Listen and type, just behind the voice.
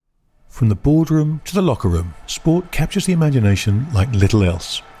From the boardroom to the locker room, sport captures the imagination like little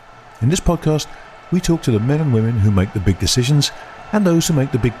else. In this podcast, we talk to the men and women who make the big decisions and those who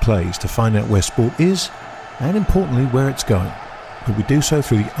make the big plays to find out where sport is and, importantly, where it's going. But we do so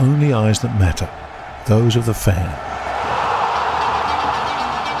through the only eyes that matter, those of the fan.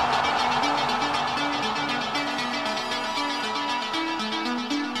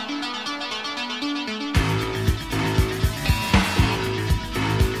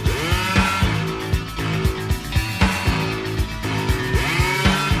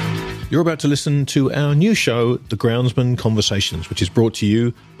 You're about to listen to our new show, The Groundsman Conversations, which is brought to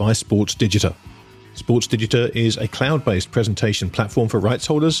you by Sports Digita. Sports Digita is a cloud-based presentation platform for rights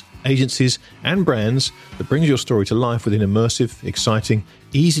holders, agencies, and brands that brings your story to life with immersive, exciting,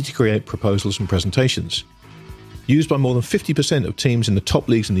 easy-to-create proposals and presentations. Used by more than 50% of teams in the top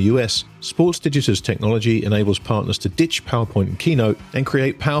leagues in the US, Sports Digita's technology enables partners to ditch PowerPoint and Keynote and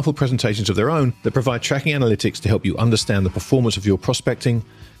create powerful presentations of their own that provide tracking analytics to help you understand the performance of your prospecting,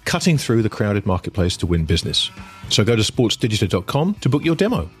 cutting through the crowded marketplace to win business. So go to sportsdigita.com to book your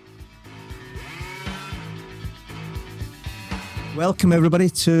demo. Welcome everybody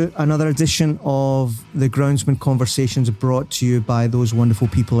to another edition of the Groundsman Conversations, brought to you by those wonderful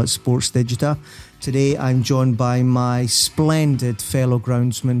people at Sports Digita. Today I'm joined by my splendid fellow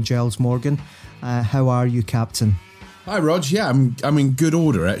groundsman, Giles Morgan. How are you, Captain? Hi, Rog. Yeah, I'm in good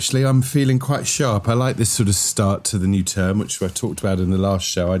order, actually. I'm feeling quite sharp. I like this sort of start to the new term, which I talked about in the last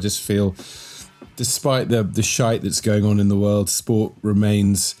show. I just feel, despite the shite that's going on in the world, sport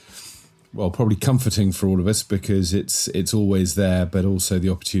remains, well, probably comforting for all of us because it's always there, but also the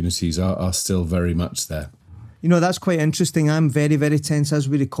opportunities are still very much there. You know, that's quite interesting. I'm very, very tense as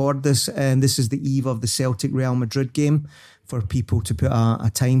we record this, and this is the eve of the Celtic-Real Madrid game, for people to put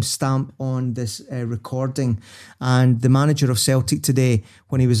a timestamp on this recording. And the manager of Celtic today,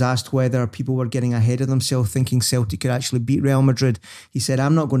 when he was asked whether people were getting ahead of themselves thinking Celtic could actually beat Real Madrid, he said,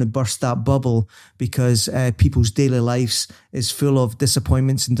 I'm not going to burst that bubble because people's daily lives is full of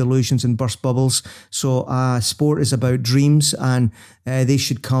disappointments and delusions and burst bubbles. So sport is about dreams, and they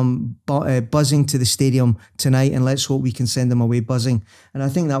should come buzzing to the stadium tonight, and let's hope we can send them away buzzing. And I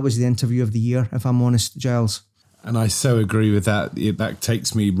think that was the interview of the year, if I'm honest, Giles. And I so agree with that. That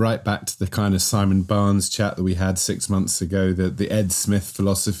takes me right back to the kind of Simon Barnes chat that we had 6 months ago, the Ed Smith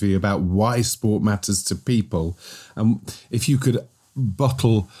philosophy about why sport matters to people. And if you could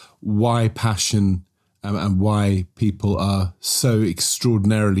bottle why passion and why people are so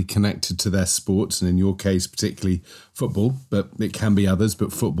extraordinarily connected to their sports, and in your case, particularly football, but it can be others,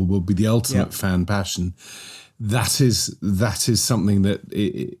 but football will be the ultimate fan passion. That is something that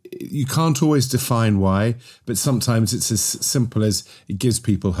you can't always define why, but sometimes it's as simple as it gives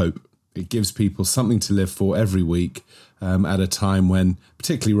people hope. It gives people something to live for every week at a time when,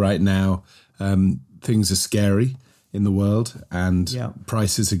 particularly right now, things are scary in the world and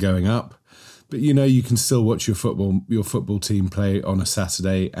prices are going up. But you know, you can still watch your football team play on a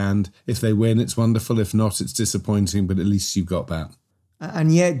Saturday, and if they win, it's wonderful. If not, it's disappointing, but at least you've got that.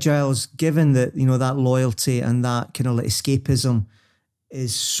 And yet, Giles, given that, you know, that loyalty and that kind of like escapism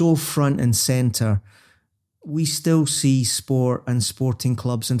is so front and centre, we still see sport and sporting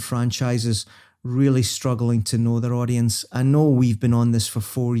clubs and franchises really struggling to know their audience. I know we've been on this for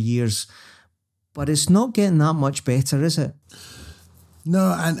 4 years, but it's not getting that much better, is it?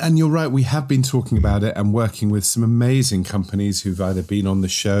 No, and you're right. We have been talking about it and working with some amazing companies who've either been on the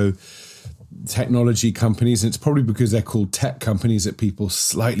show, technology companies, and it's probably because they're called tech companies that people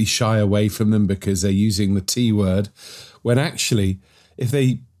slightly shy away from them because they're using the T word, when actually, if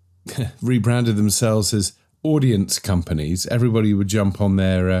they rebranded themselves as audience companies, everybody would jump on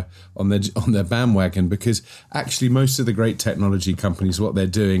their bandwagon, because actually most of the great technology companies, what they're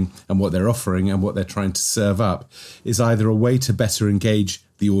doing and what they're offering and what they're trying to serve up is either a way to better engage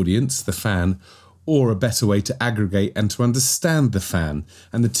the audience, the fan, or a better way to aggregate and to understand the fan.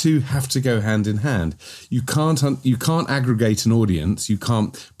 And the two have to go hand in hand. You can't aggregate an audience, you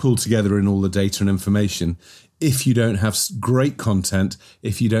can't pull together in all the data and information if you don't have great content,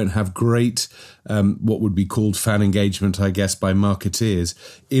 if you don't have great, what would be called fan engagement, I guess, by marketeers,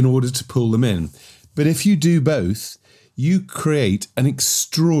 in order to pull them in. But if you do both, you create an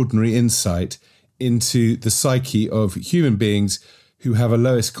extraordinary insight into the psyche of human beings who have a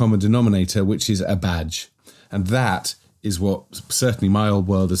lowest common denominator, which is a badge. And that is what certainly my old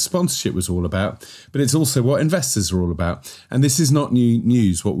world of sponsorship was all about, but it's also what investors are all about. And this is not new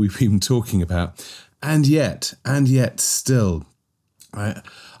news, what we've been talking about. And yet still, I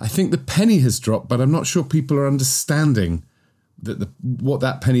think the penny has dropped, but I'm not sure people are understanding that what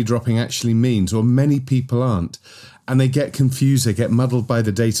that penny dropping actually means, or many people aren't. and they get confused, they get muddled by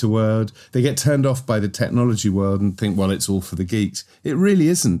the data world, they get turned off by the technology world and think, well, it's all for the geeks. It really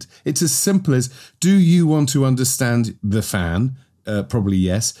isn't. It's as simple as, do you want to understand the fan? Probably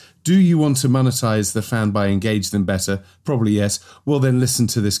yes. Do you want to monetize the fan by engage them better? Probably yes. Well, then listen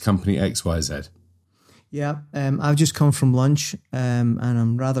to this company XYZ. Yeah, I've just come from lunch and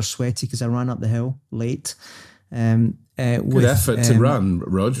I'm rather sweaty because I ran up the hill late. Good effort to run,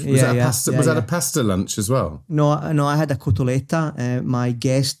 Rog. Was that a pasta lunch as well? No, I had a cotoletta. My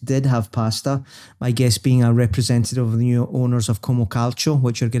guest did have pasta. My guest being a representative of the new owners of Como Calcio,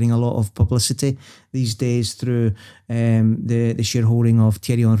 which are getting a lot of publicity these days through the shareholding of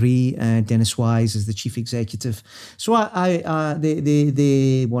Thierry Henry. Dennis Wise is the chief executive. So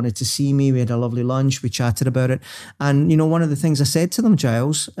they wanted to see me. We had a lovely lunch. We chatted about it. And, one of the things I said to them,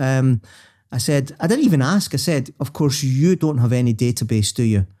 Giles, I said, I didn't even ask. I said, of course, you don't have any database, do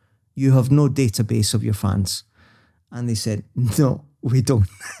you? You have no database of your fans. And they said, no, we don't.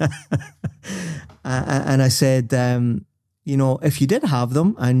 And I said, if you did have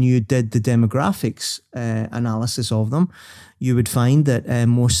them and you did the demographics analysis of them, you would find that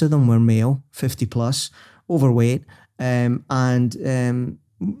most of them were male, 50 plus, overweight, and in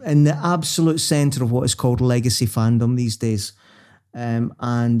the absolute centre of what is called legacy fandom these days.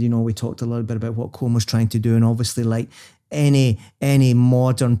 We talked a little bit about what Como's trying to do, and obviously, like any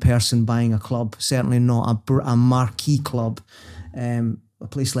modern person buying a club, certainly not a marquee club, a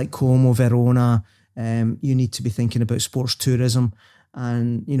place like Como, Verona, you need to be thinking about sports tourism.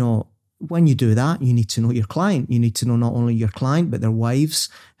 And when you do that, you need to know your client. You need to know not only your client but their wives,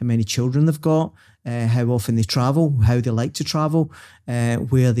 how many children they've got, how often they travel, how they like to travel,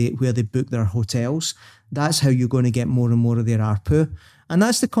 where they book their hotels. That's how you're going to get more and more of their ARPU. And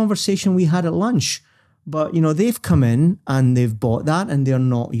that's the conversation we had at lunch. But, they've come in and they've bought that, and they're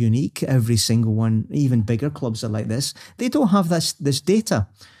not unique. Every single one, even bigger clubs are like this. They don't have this data.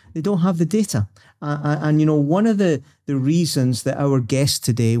 They don't have the data. And one of the reasons that our guest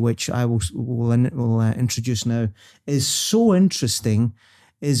today, which I will introduce now, is so interesting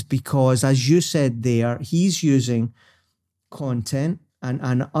is because, as you said there, he's using content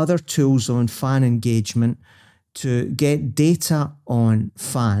and other tools on fan engagement to get data on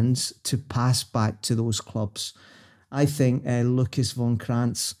fans to pass back to those clubs. I think Lucas von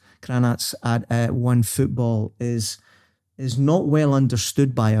Kranatz at OneFootball is not well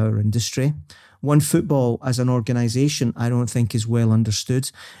understood by our industry. OneFootball as an organisation, I don't think is well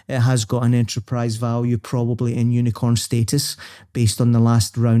understood. It has got an enterprise value probably in unicorn status based on the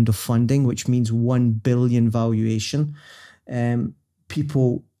last round of funding, which means 1 billion valuation.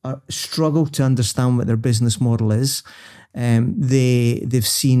 People struggle to understand what their business model is. They've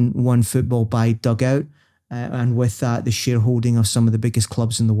seen OneFootball buy Dugout, and with that, the shareholding of some of the biggest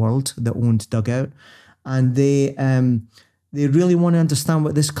clubs in the world that owned Dugout. And they really want to understand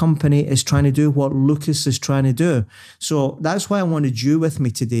what this company is trying to do, what Lucas is trying to do. So that's why I wanted you with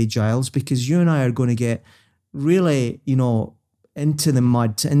me today, Giles, because you and I are going to get really, into the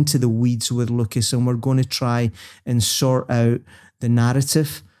mud, into the weeds with Lucas, and we're going to try and sort out the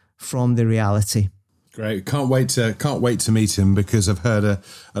narrative from the reality. Great! Can't wait to meet him, because I've heard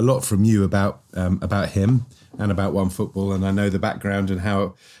a lot from you about him and about OneFootball, and I know the background and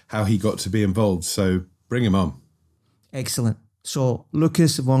how he got to be involved. So bring him on. Excellent. So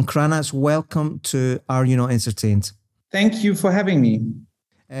Lucas von Kranatz, welcome to Are You Not Entertained? Thank you for having me.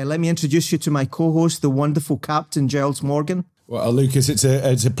 Let me introduce you to my co-host, the wonderful Captain Giles Morgan. Well, Lucas, it's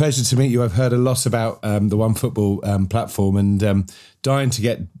a pleasure to meet you. I've heard a lot about the OneFootball platform, and dying to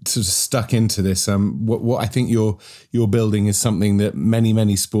get sort of stuck into this. What I think you're building is something that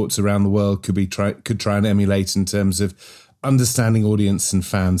many sports around the world could try and emulate in terms of understanding audience and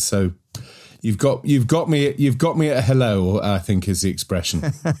fans. So you've got me at a hello, I think is the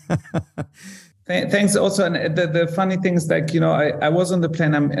expression. Thanks. Also, and the funny thing is, I was on the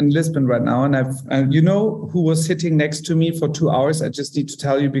plane. I'm in Lisbon right now, and who was sitting next to me for 2 hours? I just need to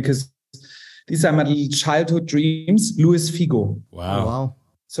tell you, because these are my little childhood dreams. Luis Figo. Wow.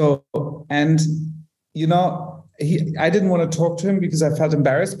 So, and I didn't want to talk to him because I felt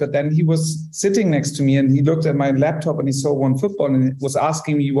embarrassed. But then he was sitting next to me, and he looked at my laptop and he saw OneFootball and was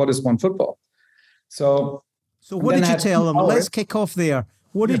asking me, "What is OneFootball?" So what did you tell him? Let's kick off there.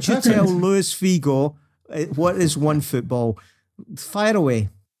 What did you tell Luis Figo? What is OneFootball? Fire away.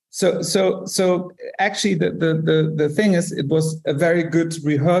 So actually, the thing is, it was a very good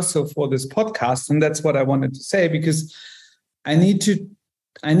rehearsal for this podcast, and that's what I wanted to say, because I needed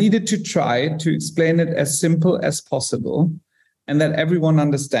to try to explain it as simple as possible, and that everyone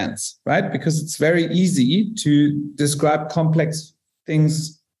understands, right? Because it's very easy to describe complex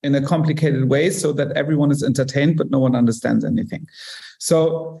things in a complicated way so that everyone is entertained, but no one understands anything.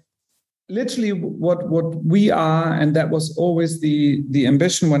 So literally what we are, and that was always the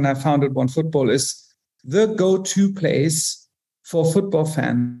ambition when I founded OneFootball, is the go-to place for football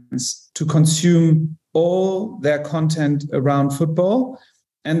fans to consume all their content around football.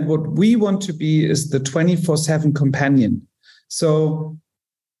 And what we want to be is the 24/7 companion. So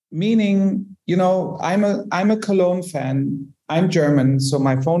meaning, I'm a Cologne fan. I'm German, so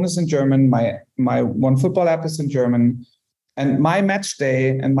my phone is in German. My OneFootball app is in German. And my match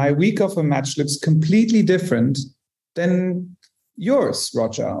day and my week of a match looks completely different than yours,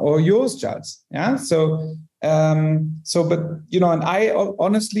 Roger, or yours, Giles. Yeah. But and I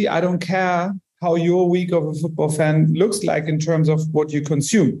honestly, I don't care how your week of a football fan looks like in terms of what you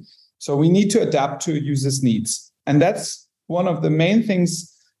consume. So we need to adapt to users' needs. And that's one of the main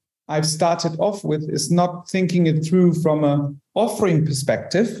things I've started off with, is not thinking it through from an offering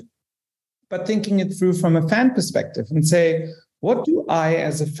perspective, but thinking it through from a fan perspective and say, what do I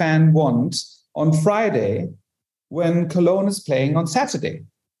as a fan want on Friday when Cologne is playing on Saturday?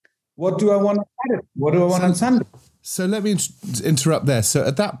 What do I want on Saturday? What do I want on Sunday? So let me interrupt there. So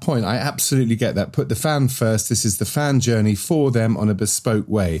at that point, I absolutely get that. Put the fan first. This is the fan journey for them on a bespoke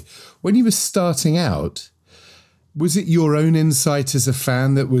way. When you were starting out, was it your own insight as a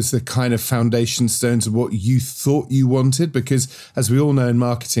fan that was the kind of foundation stones of what you thought you wanted? Because as we all know in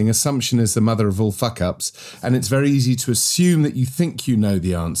marketing, assumption is the mother of all fuck-ups, and it's very easy to assume that you think you know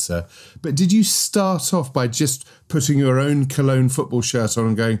the answer. But did you start off by just putting your own Cologne football shirt on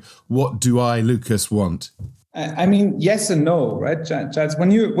and going, what do I, Lucas, want? I mean, yes and no, right, Giles?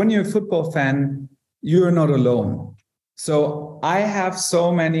 When you're a football fan, you're not alone. So I have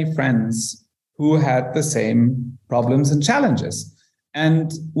so many friends who had the same problems and challenges.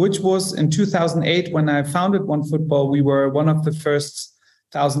 And which was in 2008, when I founded OneFootball, we were one of the first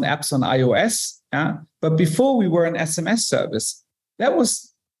 1,000 apps on iOS. Yeah? But before we were an SMS service, that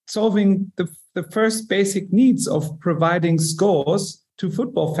was solving the first basic needs of providing scores to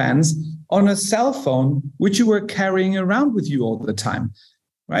football fans on a cell phone, which you were carrying around with you all the time,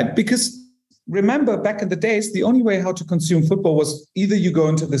 right? Because remember, back in the days, the only way how to consume football was either you go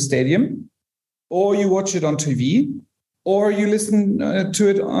into the stadium, or you watch it on TV, or you listen to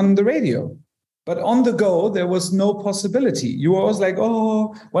it on the radio. But on the go, there was no possibility. You were always like,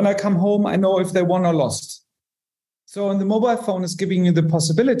 oh, when I come home, I know if they won or lost. So and the mobile phone is giving you the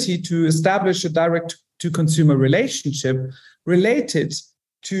possibility to establish a direct-to-consumer relationship related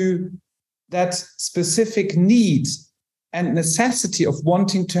to that specific need and necessity of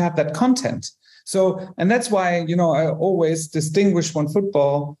wanting to have that content. So, and that's why, I always distinguish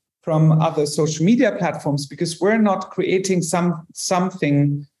OneFootball from other social media platforms, because we're not creating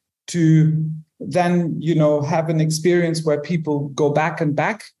something to then, have an experience where people go back and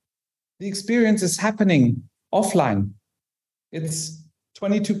back. The experience is happening offline. It's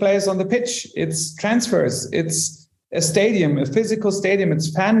 22 players on the pitch. It's transfers. It's a stadium, a physical stadium.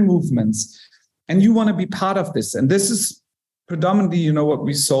 It's fan movements. And you want to be part of this. And this is predominantly, what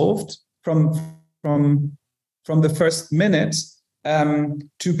we solved from the first minute,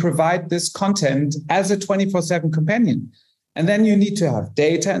 to provide this content as a 24/7 companion. And then you need to have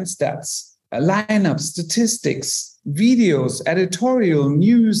data and stats, lineup, statistics, videos, editorial,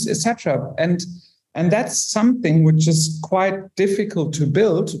 news, etc. And that's something which is quite difficult to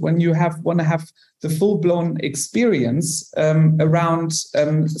build when you want to have the full-blown experience around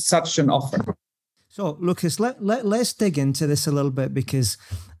such an offer. So, Lucas, let's dig into this a little bit, because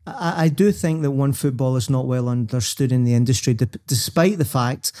I do think that OneFootball is not well understood in the industry, despite the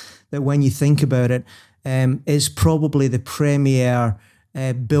fact that when you think about it, it's probably the premier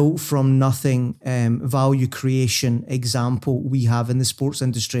built from nothing value creation example we have in the sports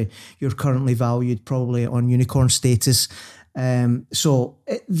industry. You're currently valued probably on unicorn status. So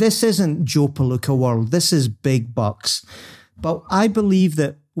this isn't Joe Palooka world. This is big bucks. But I believe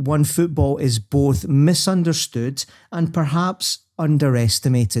that OneFootball is both misunderstood and perhaps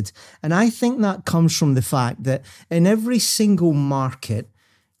underestimated. And I think that comes from the fact that in every single market,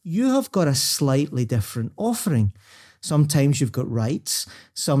 you have got a slightly different offering. Sometimes you've got rights,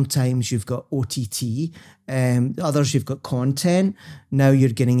 sometimes you've got OTT, others you've got content. Now you're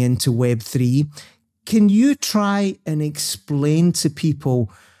getting into Web3. Can you try and explain to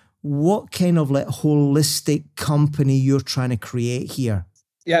people what kind of holistic company you're trying to create here?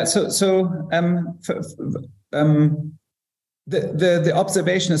 Yeah, the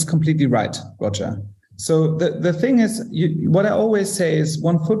observation is completely right, Roger. So the thing is, what I always say is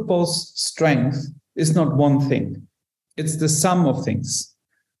OneFootball's strength is not one thing. It's the sum of things.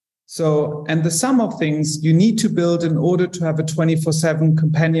 So, and the sum of things you need to build in order to have a 24/7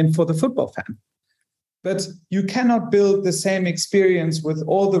 companion for the football fan. But you cannot build the same experience with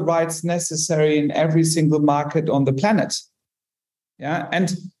all the rights necessary in every single market on the planet. Yeah.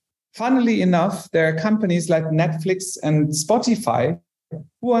 And funnily enough, there are companies like Netflix and Spotify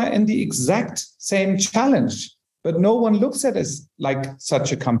who are in the exact same challenge, but no one looks at us like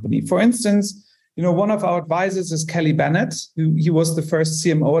such a company. For instance, one of our advisors is Kelly Bennett, he was the first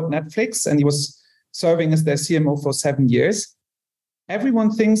CMO at Netflix, and he was serving as their CMO for 7 years.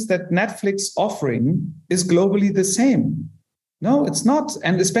 Everyone thinks that Netflix offering is globally the same. No, it's not.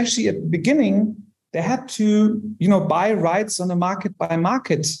 And especially at the beginning, they had to, buy rights on a market by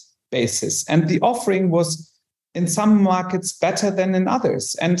market basis. And the offering was in some markets better than in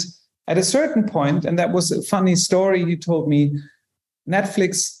others. And at a certain point, and that was a funny story he told me,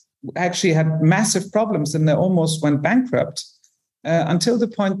 Netflix actually had massive problems and they almost went bankrupt until the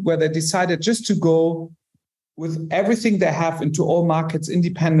point where they decided just to go with everything they have into all markets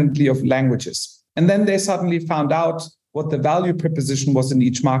independently of languages. And then they suddenly found out what the value proposition was in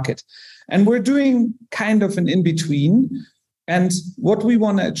each market. And we're doing kind of an in-between. And what we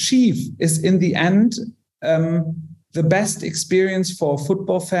want to achieve is, in the end, the best experience for a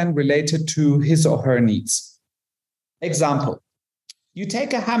football fan related to his or her needs. Example, you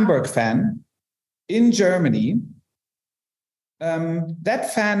take a Hamburg fan in Germany,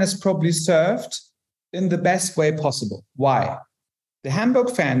 that fan is probably served in the best way possible. Why? The Hamburg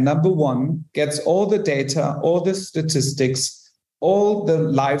fan, number one, gets all the data, all the statistics, all the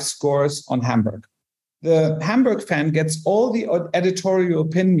live scores on Hamburg. The Hamburg fan gets all the editorial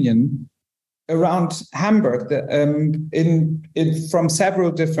opinion around Hamburg from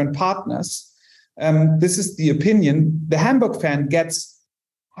several different partners. This is the opinion. The Hamburg fan gets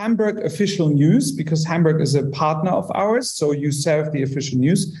Hamburg official news because Hamburg is a partner of ours, so you serve the official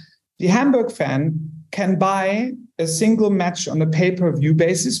news. The Hamburg fan can buy a single match on a pay-per-view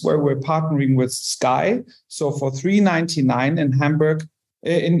basis where we're partnering with Sky. So for $3.99 in Hamburg,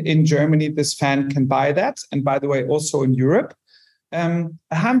 in Germany, this fan can buy that. And by the way, also in Europe. A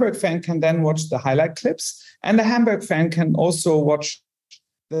Hamburg fan can then watch the highlight clips, and a Hamburg fan can also watch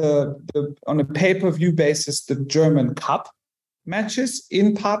on a pay-per-view basis the German Cup matches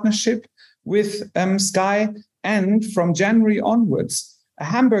in partnership with Sky. And from January onwards, a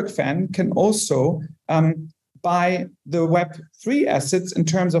Hamburg fan can also buy the Web3 assets in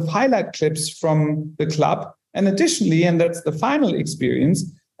terms of highlight clips from the club. And additionally, and that's the final experience,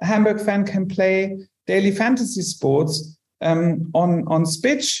 a Hamburg fan can play daily fantasy sports on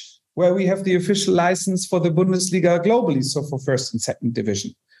Spitch, where we have the official license for the Bundesliga globally, so for first and second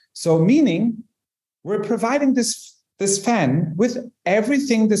division. So meaning we're providing this fan with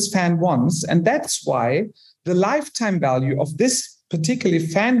everything this fan wants. And that's why the lifetime value of this particular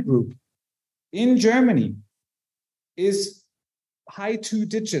fan group in Germany is high 2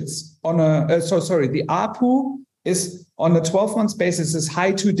 digits on the ARPU is on a 12 months basis is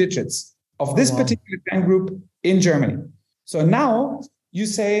high 2 digits of this particular fan group in Germany. So now you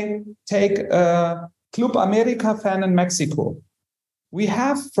say, take a Club America fan in Mexico. We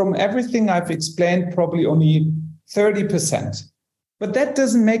have, from everything I've explained, probably only 30%, but that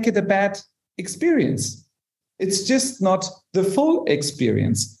doesn't make it a bad experience. It's just not the full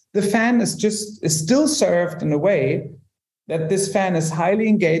experience. The fan is still served in a way that this fan is highly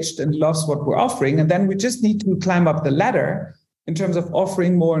engaged and loves what we're offering. And then we just need to climb up the ladder in terms of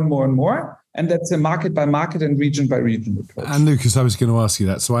offering more and more and more. And that's a market by market and region by region approach. And Lucas, I was going to ask you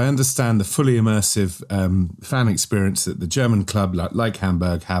that. So I understand the fully immersive fan experience that the German club like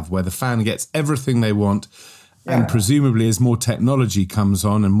Hamburg have, where the fan gets everything they want. Yeah. And presumably as more technology comes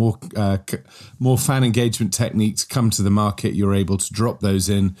on and more fan engagement techniques come to the market, you're able to drop those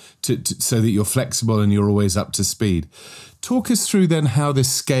in so that you're flexible and you're always up to speed. Talk us through then how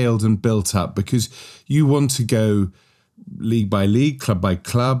this scaled and built up, because you want to go league by league, club by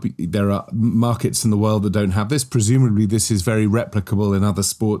club. There are markets in the world that don't have this. Presumably this is very replicable in other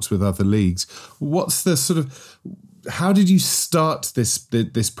sports with other leagues. What's the how did you start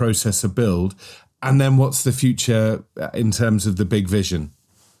this process of build? And then what's the future in terms of the big vision?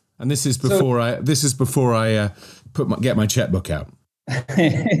 And this is before I get my checkbook out.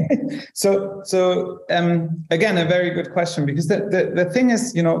 So again, a very good question, because the thing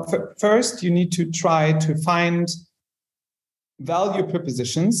is, first you need to try to find value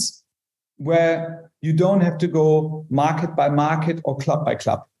propositions where you don't have to go market by market or club by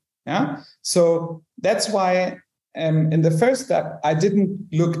club. Yeah. So that's why in the first step, I didn't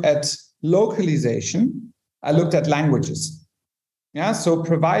look at localization. I looked at languages. Yeah. So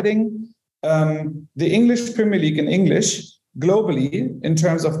providing the English Premier League in English globally in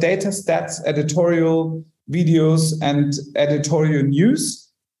terms of data, stats, editorial videos, and editorial news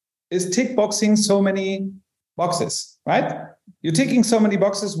is tick boxing so many boxes, right? You're ticking so many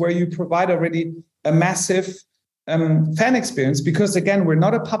boxes where you provide already a massive fan experience, because again, we're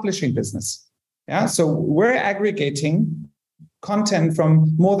not a publishing business. Yeah, so we're aggregating content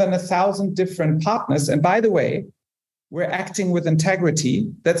from more than 1,000 different partners. And by the way, we're acting with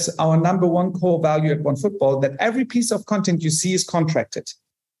integrity. That's our number one core value at OneFootball, that every piece of content you see is contracted.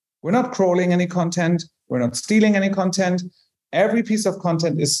 We're not crawling any content. We're not stealing any content. Every piece of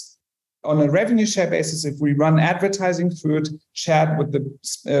content is on a revenue share basis. If we run advertising through it, shared with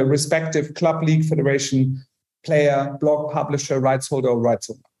the respective club, league, federation, player, blog, publisher, rights holder, or rights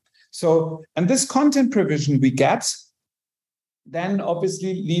owner. So, and this content provision we get then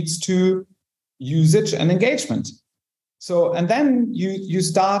obviously leads to usage and engagement. So, and then you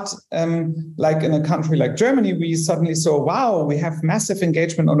start, like in a country like Germany, we suddenly saw, wow, we have massive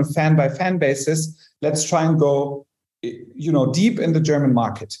engagement on a fan by fan basis. Let's try and go, deep in the German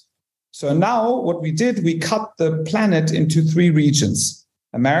market. So now what we did, we cut the planet into 3 regions: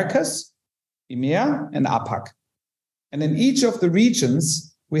 Americas, EMEA, and APAC. And in each of the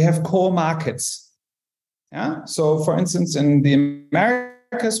regions, we have core markets. Yeah. So for instance, in the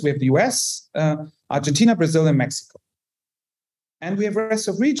Americas, we have the US, Argentina, Brazil, and Mexico. And we have rest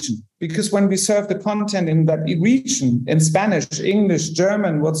of region, because when we serve the content in that region, in Spanish, English,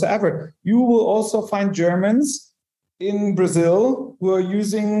 German, whatsoever, you will also find Germans in Brazil who are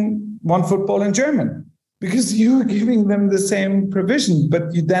using OneFootball in German, because you're giving them the same provision,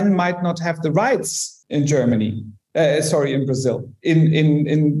 but you then might not have the rights in Germany. In Brazil,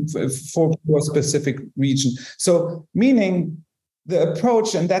 for a specific region. So meaning the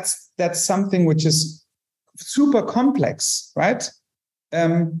approach, and that's something which is super complex, right?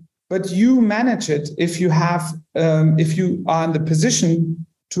 But you manage it if you are in the position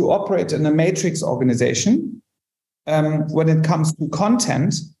to operate in a matrix organization when it comes to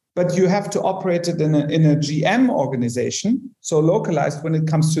content, but you have to operate it in a GM organization, so localized when it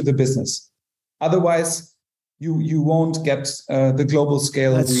comes to the business. Otherwise, you won't get the global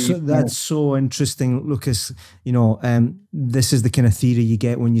scale. That's so interesting, Lucas. This is the kind of theory you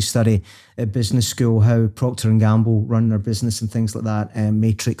get when you study at business school, how Procter & Gamble run their business and things like that,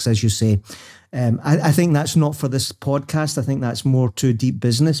 matrix, as you say. I think that's not for this podcast. I think that's more too deep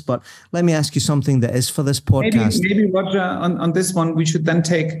business. But let me ask you something that is for this podcast. Maybe Roger, on this one, we should then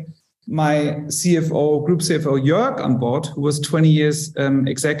take my group CFO, Jörg, on board, who was 20 years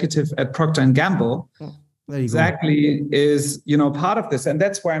executive at Procter & Gamble. Exactly, is part of this. And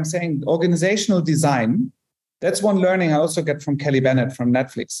that's why I'm saying organizational design. That's one learning I also get from Kelly Bennett from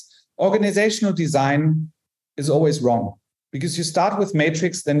Netflix. Organizational design is always wrong, because you start with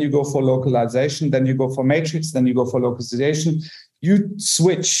matrix, then you go for localization, then you go for matrix, then you go for localization. You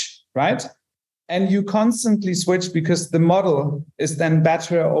switch, right? And you constantly switch because the model is then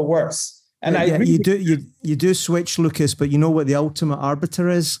better or worse. And you do switch, Lucas, but you know what the ultimate arbiter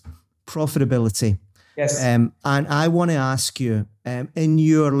is? Profitability. Yes. And I want to ask you, in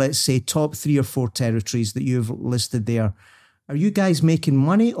your, let's say, top 3 or 4 territories that you've listed there, are you guys making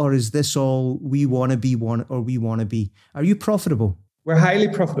money, or is this all we want to be one, or we want to be? Are you profitable? We're highly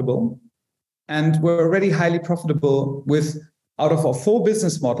profitable, and we're already highly profitable with, out of our 4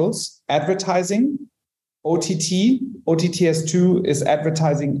 business models, advertising, OTT has 2 is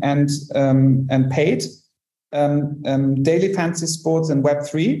advertising and paid, daily fantasy sports and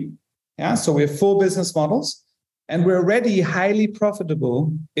Web3. Yeah, so we have 4 business models, and we're already highly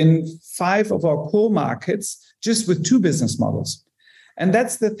profitable in 5 of our core markets just with 2 business models. And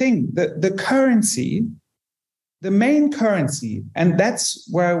that's the thing, the currency, the main currency, and that's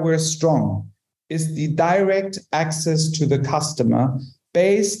where we're strong, is the direct access to the customer,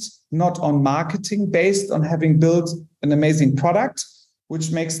 based not on marketing, based on having built an amazing product, which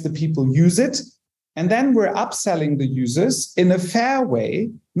makes the people use it. And then we're upselling the users in a fair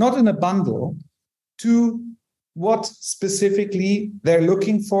way, not in a bundle, to what specifically they're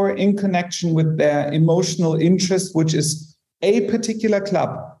looking for in connection with their emotional interest, which is a particular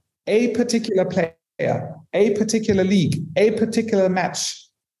club, a particular player, a particular league, a particular match.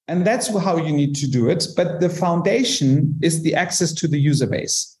 And that's how you need to do it. But the foundation is the access to the user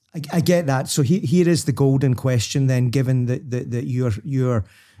base. I get that. So here is the golden question then, given that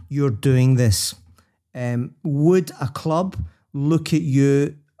you're doing this. Would a club look at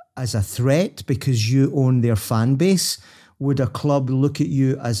you as a threat because you own their fan base? Would a club look at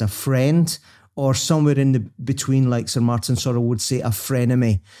you as a friend, or somewhere in the between, like Sir Martin Sorrell would say, a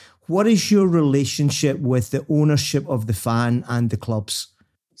frenemy? What is your relationship with the ownership of the fan and the clubs?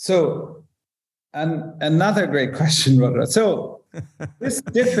 So And another great question, Roger. So this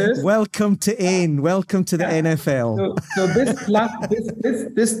differs. Welcome to AIN. Welcome to the NFL. So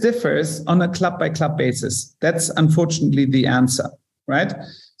this differs on a club by club basis. That's unfortunately the answer, right?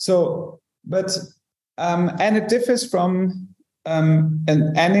 So, but and it differs from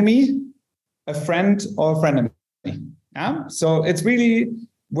an enemy, a friend, or a frenemy. Yeah. So it's really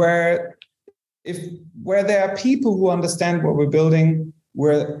where there are people who understand what we're building,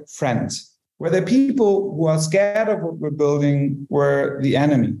 we're friends. Where there are people who are scared of what we're building, we're the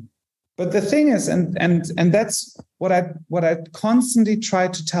enemy. But the thing is, and that's what I constantly try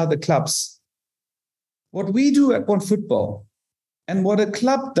to tell the clubs. What we do at OneFootball and what a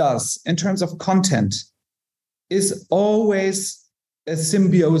club does in terms of content is always a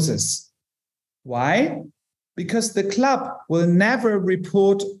symbiosis. Why? Because the club will never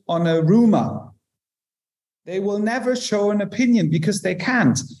report on a rumor. They will never show an opinion because they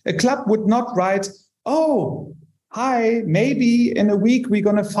can't. A club would not write, oh, hi, maybe in a week we're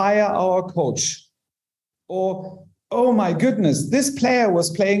going to fire our coach. Or, oh my goodness, this player was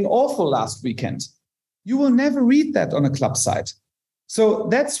playing awful last weekend. You will never read that on a club site. So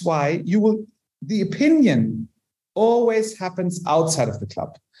that's why the opinion always happens outside of the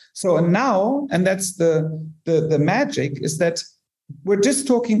club. So now, and that's the magic, is that we're just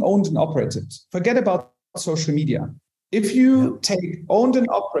talking owned and operated. Forget about social media. If you take owned and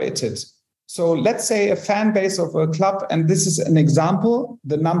operated, so let's say a fan base of a club, and this is an example,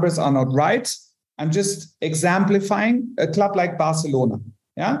 the numbers are not right. I'm just exemplifying a club like Barcelona.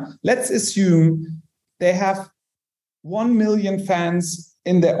 Yeah, let's assume they have 1 million fans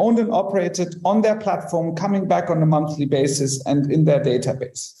in their owned and operated on their platform, coming back on a monthly basis and in their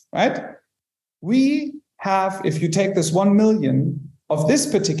database, right? We have, if you take this 1 million of this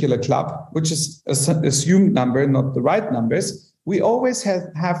particular club, which is an assumed number, not the right numbers, we always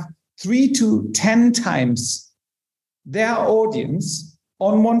have 3 to 10 times their audience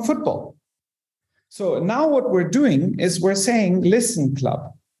on OneFootball. So now what we're doing is we're saying, listen,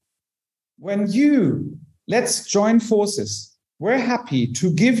 club, let's join forces. We're happy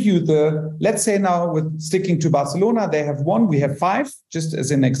to give you let's say now with sticking to Barcelona, they have 1, we have 5, just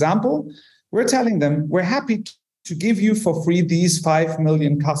as an example. We're telling them we're happy to give you for free these 5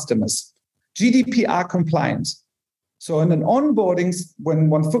 million customers, GDPR compliant. So in an onboarding,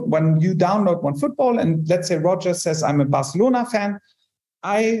 when you download OneFootball, and let's say Roger says, I'm a Barcelona fan,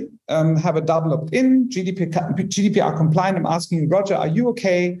 I have a double opt-in, GDPR compliant. I'm asking you, Roger, are you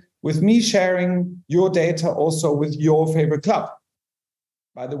okay with me sharing your data also with your favorite club?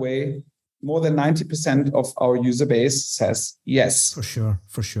 By the way, more than 90% of our user base says yes. For sure.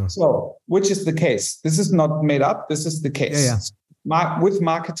 So, which is the case? This is not made up. This is the case. Yeah. With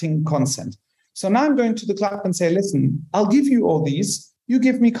marketing consent. So now I'm going to the club and say, listen, I'll give you all these. You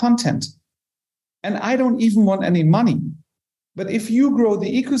give me content. And I don't even want any money. But if you grow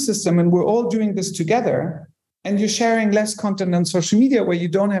the ecosystem and we're all doing this together and you're sharing less content on social media where you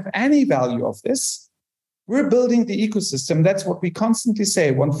don't have any value of this, we're building the ecosystem. That's what we constantly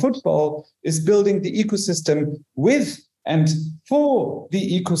say. OneFootball is building the ecosystem with and for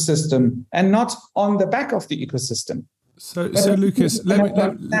the ecosystem and not on the back of the ecosystem. So Lucas,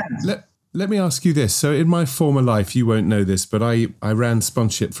 let me ask you this. So in my former life, you won't know this, but I ran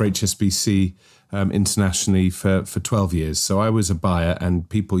sponsorship for HSBC internationally for 12 years. So I was a buyer and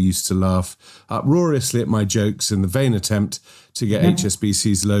people used to laugh uproariously at my jokes in the vain attempt to get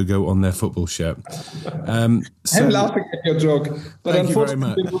HSBC's logo on their football shirt. I'm laughing at your joke, but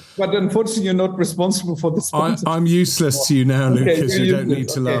unfortunately you're not responsible for this. I'm useless to you now, Lucas. You don't need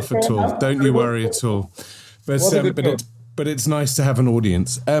to laugh at all. Don't you worry at all. But it's nice to have an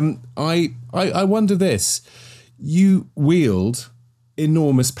audience. I wonder this. You wield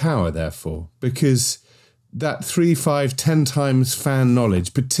enormous power, therefore, because that 3, 5, 10 times fan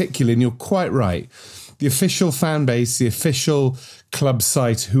knowledge, particularly, and you're quite right, the official fan base, the official club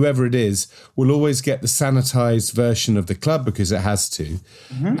site, whoever it is, will always get the sanitized version of the club because it has to,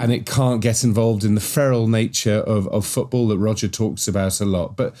 and it can't get involved in the feral nature of football that Roger talks about a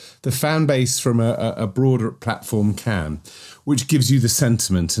lot. But the fan base from a broader platform can, which gives you the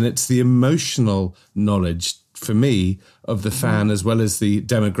sentiment, and it's the emotional knowledge for me of the fan as well as the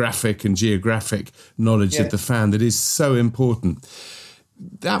demographic and geographic knowledge of the fan that is so important.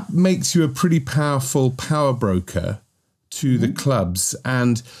 That makes you a pretty powerful power broker to the clubs.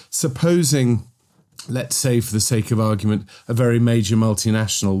 And supposing, let's say for the sake of argument, a very major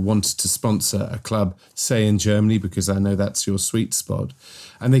multinational wanted to sponsor a club, say in Germany, because I know that's your sweet spot,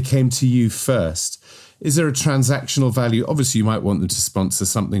 and they came to you first. Is there a transactional value? Obviously, you might want them to sponsor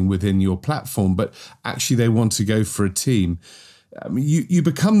something within your platform, but actually they want to go for a team. I mean, you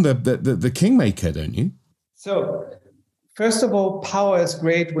become the kingmaker, don't you? So, first of all, power is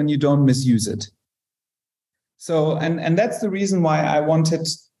great when you don't misuse it. So, and that's the reason why I wanted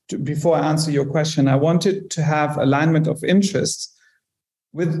to, before I answer your question, I wanted to have alignment of interest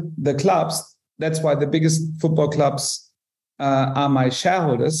with the clubs. That's why the biggest football clubs are my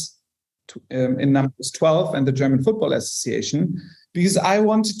shareholders in numbers 12 and the German Football Association, because I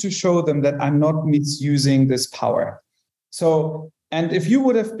wanted to show them that I'm not misusing this power. So, and if you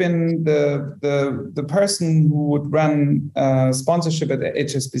would have been the person who would run sponsorship at the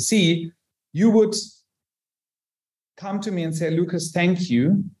HSBC, you would come to me and say, Lucas, thank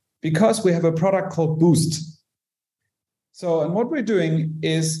you, because we have a product called Boost. So, and what we're doing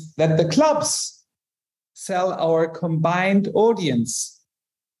is that the clubs sell our combined audience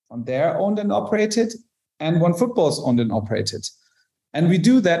on their owned and operated and OneFootball's owned and operated. And we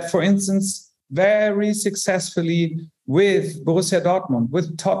do that, for instance, very successfully with Borussia Dortmund,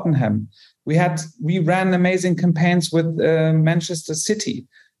 with Tottenham. We ran amazing campaigns with Manchester City,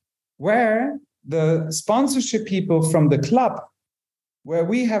 where the sponsorship people from the club, where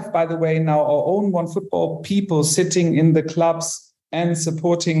we have, by the way, now our own OneFootball people sitting in the clubs and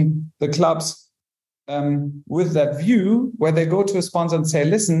supporting the clubs with that view, where they go to a sponsor and say,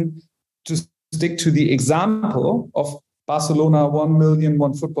 listen, to stick to the example of Barcelona 1 million,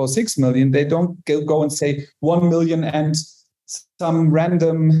 OneFootball 6 million, they don't go and say 1 million and some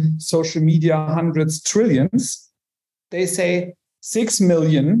random social media hundreds, trillions. They say 6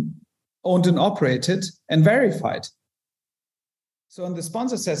 million owned and operated and verified. So, and the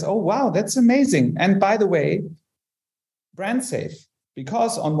sponsor says, oh, wow, that's amazing. And by the way, brand safe,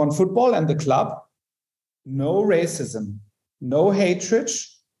 because on OneFootball and the club, no racism, no hatred,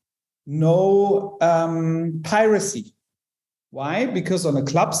 no piracy. Why? Because on the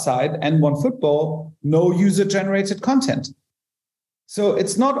club side and OneFootball, no user-generated content. So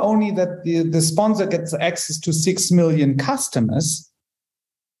it's not only that the sponsor gets access to 6 million customers,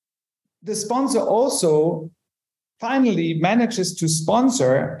 the sponsor also finally manages to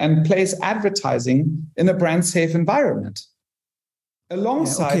sponsor and place advertising in a brand-safe environment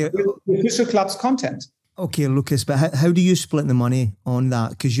alongside the official club's content. Okay, Lucas, but how do you split the money on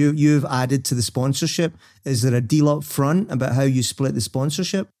that? Because you've added to the sponsorship. Is there a deal up front about how you split the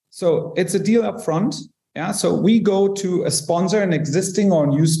sponsorship? So it's a deal up front. Yeah. So we go to a sponsor, an existing or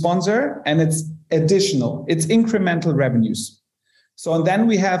new sponsor, and it's additional. It's incremental revenues. So and then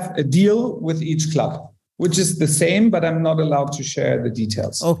we have a deal with each club, which is the same, but I'm not allowed to share the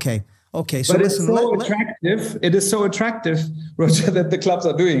details. Okay. So but listen, it is so attractive, Roger, that the clubs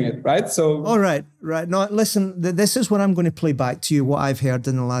are doing it, right? So all right. No, listen, this is what I'm going to play back to you, what I've heard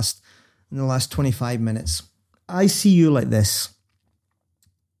in the last 25 minutes. I see you like this.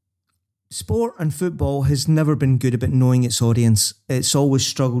 Sport and football has never been good about knowing its audience. It's always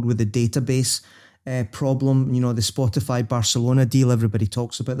struggled with the database problem. You know, the Spotify Barcelona deal, everybody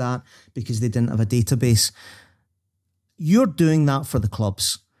talks about that because they didn't have a database. You're doing that for the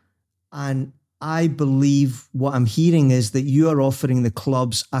clubs. And I believe what I'm hearing is that you are offering the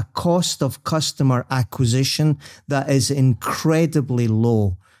clubs a cost of customer acquisition that is incredibly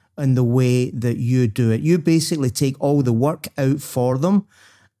low in the way that you do it. You basically take all the work out for them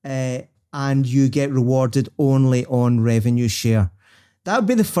and you get rewarded only on revenue share. That would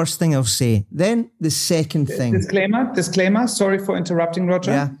be the first thing I'll say. Then the second thing. Disclaimer. Sorry for interrupting,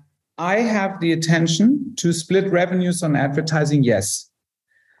 Roger. Yeah. I have the intention to split revenues on advertising, yes.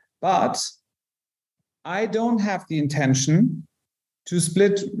 But I don't have the intention to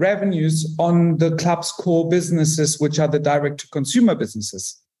split revenues on the club's core businesses, which are the direct-to-consumer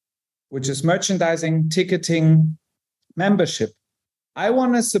businesses, which is merchandising, ticketing, membership. I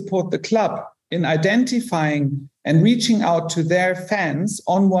want to support the club in identifying and reaching out to their fans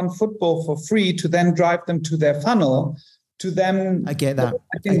on OneFootball for free to then drive them to their funnel, to them. I get that.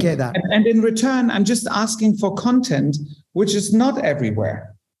 I get that. And in return, I'm just asking for content, which is not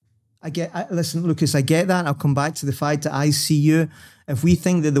everywhere. Listen, Lucas, I get that. I'll come back to the fact that I see you. If we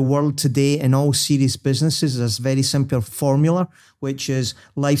think that the world today in all serious businesses is a very simple formula, which is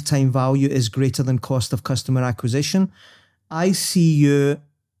lifetime value is greater than cost of customer acquisition, I see you,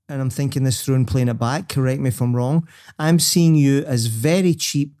 and I'm thinking this through and playing it back, correct me if I'm wrong, I'm seeing you as very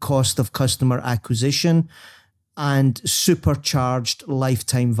cheap cost of customer acquisition and supercharged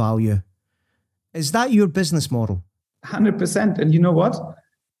lifetime value. Is that your business model? 100%. And you know what?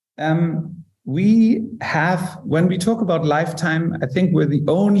 We have, when we talk about lifetime, I think we're the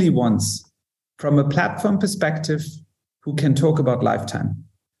only ones from a platform perspective who can talk about lifetime.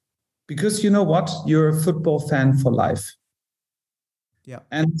 Because you know what? You're a football fan for life. Yeah.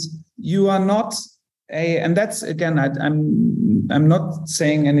 And you are not and that's again, I'm not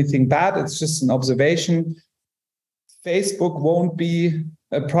saying anything bad. It's just an observation. Facebook won't be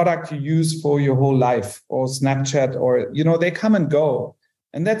a product you use for your whole life, or Snapchat, or, they come and go.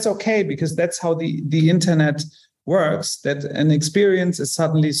 And that's okay, because that's how the internet works, that an experience is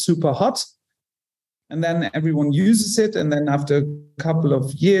suddenly super hot, and then everyone uses it. And then after a couple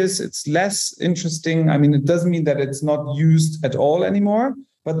of years, it's less interesting. I mean, it doesn't mean that it's not used at all anymore,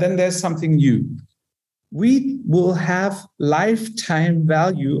 but then there's something new. We will have lifetime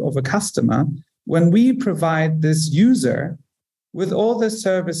value of a customer when we provide this user with all the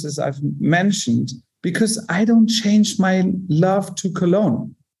services I've mentioned, because I don't change my love to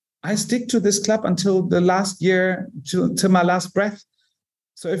Cologne. I stick to this club until the last year, to my last breath.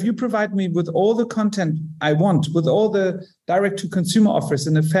 So if you provide me with all the content I want, with all the direct-to-consumer offers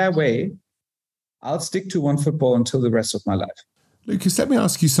in a fair way, I'll stick to OneFootball until the rest of my life. Lucas, let me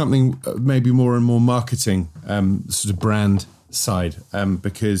ask you something maybe more and more marketing, sort of brand side,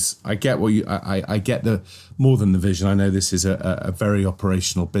 because I get what I get the more than the vision. I know this is a very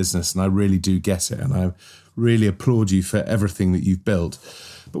operational business, and I really do get it, and I really applaud you for everything that you've built.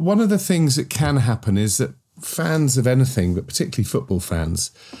 But one of the things that can happen is that fans of anything, but particularly football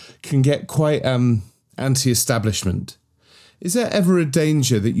fans, can get quite anti-establishment. Is there ever a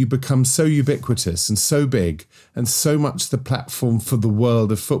danger that you become so ubiquitous and so big and so much the platform for the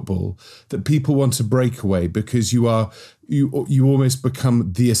world of football that people want to break away because you almost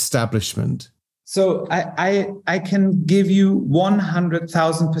become the establishment? So I can give you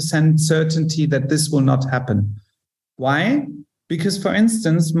 100,000% certainty that this will not happen. Why? Because, for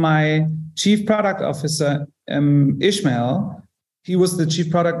instance, my chief product officer, Ishmael, he was the chief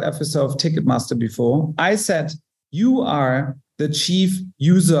product officer of Ticketmaster before. I said, you are the chief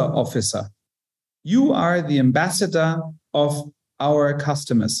user officer. You are the ambassador of our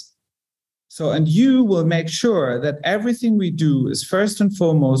customers. So, and you will make sure that everything we do is first and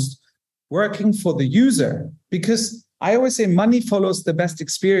foremost working for the user, because I always say money follows the best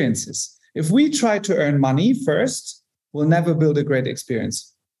experiences. If we try to earn money first, we'll never build a great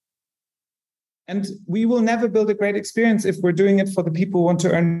experience. And we will never build a great experience if we're doing it for the people who want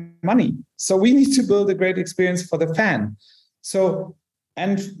to earn money. So we need to build a great experience for the fan. So,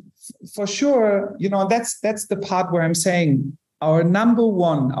 and for sure, that's the part where I'm saying our number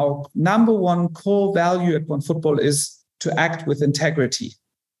one core value at OneFootball is to act with integrity.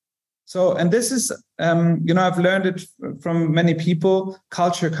 So, and this is, I've learned it from many people.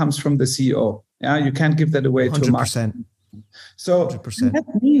 Culture comes from the CEO. Yeah, you can't give that away 100%. to a market. So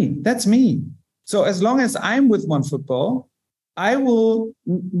 100%. That's me. So as long as I'm with OneFootball, I will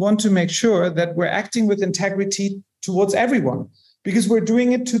want to make sure that we're acting with integrity towards everyone, because we're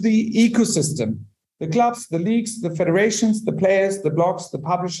doing it to the ecosystem, the clubs, the leagues, the federations, the players, the blogs, the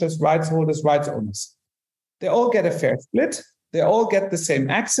publishers, rights holders, rights owners. They all get a fair split. They all get the same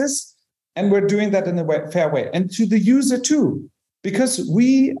access. And we're doing that in a fair way. And to the user too, because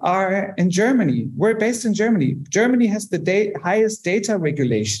we are in Germany. We're based in Germany. Germany has the highest data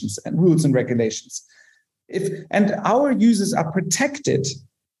regulations and rules and regulations. And our users are protected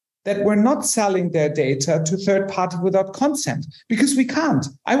that we're not selling their data to third party without consent, because we can't.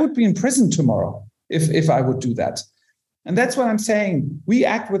 I would be in prison tomorrow if I would do that. And that's what I'm saying. We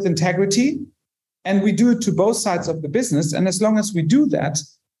act with integrity, and we do it to both sides of the business. And as long as we do that,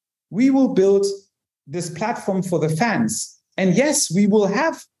 we will build this platform for the fans. And yes, we will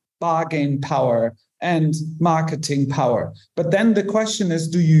have bargain power and marketing power. But then the question is,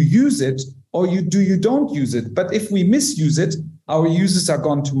 do you use it or do you don't use it? But if we misuse it, our users are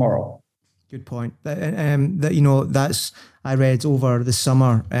gone tomorrow. Good point. That's I read over the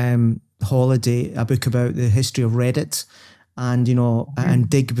summer holiday a book about the history of Reddit, and and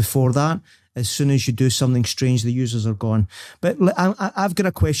Dig before that. As soon as you do something strange, the users are gone. But I've got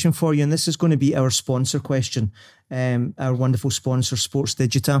a question for you, and this is going to be our sponsor question. Our wonderful sponsor, Sports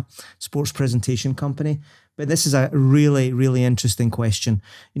Digita, sports presentation company. But this is a really, really interesting question.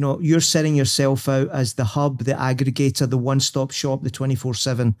 You're setting yourself out as the hub, the aggregator, the one-stop shop, the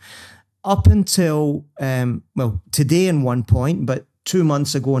 24/7. Up until, today in one point, but 2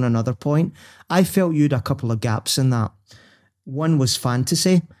 months ago in another point, I felt you had a couple of gaps in that. One was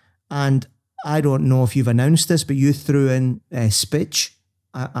fantasy, and I don't know if you've announced this, but you threw in Spitch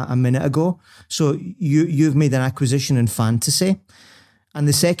a minute ago. So you've made an acquisition in fantasy. And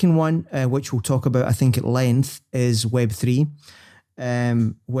the second one, which we'll talk about, I think, at length, is Web3,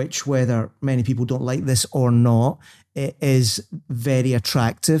 which, whether many people don't like this or not, it is very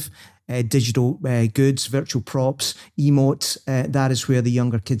attractive. Digital goods, virtual props, emotes, that is where the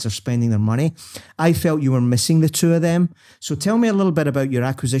younger kids are spending their money. I felt you were missing the two of them. So tell me a little bit about your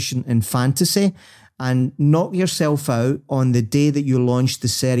acquisition in fantasy and knock yourself out on the day that you launched the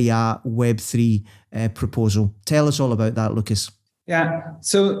Serie A Web3 proposal. Tell us all about that, Lucas. Yeah.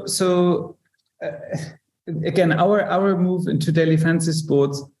 So again, our move into daily fantasy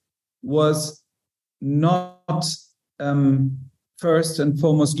sports was not first and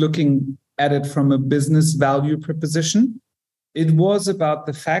foremost looking at it from a business value proposition. It was about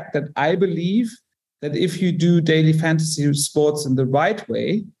the fact that I believe that if you do daily fantasy sports in the right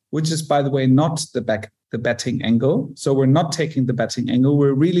way, which is, by the way, not the betting angle. So we're not taking the betting angle.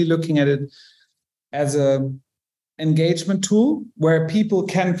 We're really looking at it as a engagement tool where people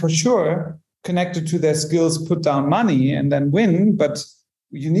can, for sure, connected to their skills, put down money and then win. But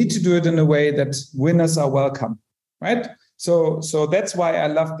you need to do it in a way that winners are welcome, right? So that's why I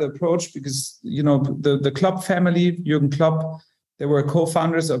love the approach, because, you know, the Klopp family, Jürgen Klopp, they were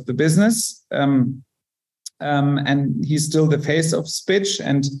co-founders of the business. And he's still the face of Spitch.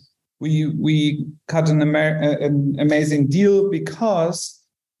 And we cut an amazing deal because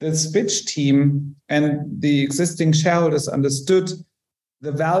the Spitch team and the existing shareholders understood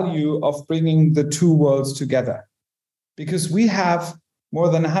the value of bringing the two worlds together. Because we have more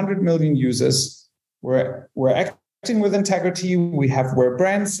than 100 million users. We're acting with integrity. We're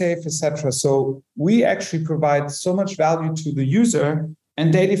brand safe, etc. So we actually provide so much value to the user.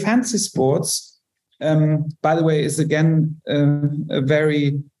 And daily fantasy sports, by the way, is again a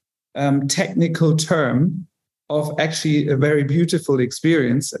very technical term of actually a very beautiful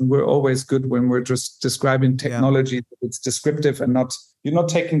experience. And we're always good when we're just describing technology. Yeah. It's descriptive and you're not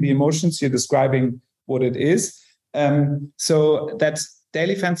taking the emotions, you're describing what it is. So that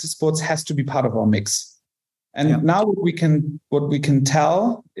daily fantasy sports has to be part of our mix. And now what we can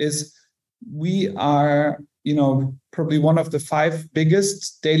tell is we are, you know, probably one of the 5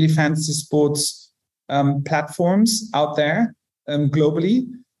 biggest daily fantasy sports platforms out there globally.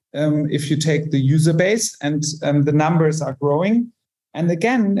 If you take the user base, and the numbers are growing. And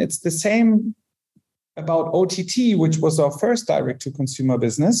again, it's the same about OTT, which was our first direct-to-consumer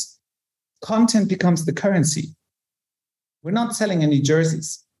business. Content becomes the currency. We're not selling any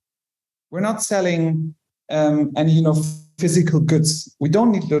jerseys. We're not selling any, you know, physical goods. We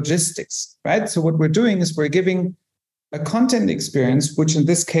don't need logistics, right? So what we're doing is we're giving a content experience, which in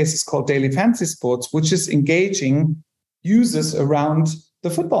this case is called daily fantasy sports, which is engaging users around the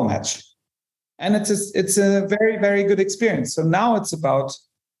football match. And it's a very, very good experience. So now it's about,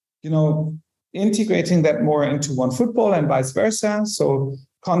 you know, integrating that more into OneFootball and vice versa. So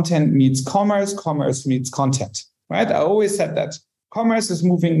content meets commerce, commerce meets content, right? I always said that commerce is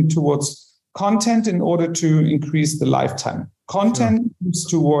moving towards content in order to increase the lifetime. Content moves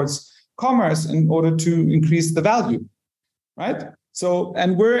towards commerce in order to increase the value, right? So,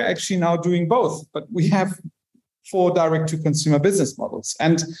 and we're actually now doing both, but we have 4 direct-to-consumer business models.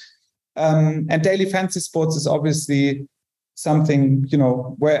 And daily fantasy sports is obviously something, you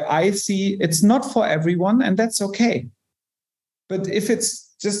know, where I see it's not for everyone, and that's okay. But if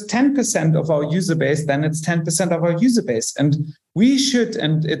it's just 10% of our user base, then it's 10% of our user base. And we should,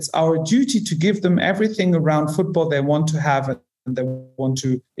 and it's our duty to give them everything around football they want to have and they want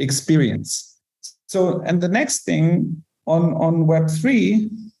to experience. So, and the next thing on Web3,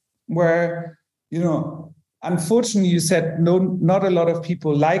 where, you know, unfortunately you said no, not a lot of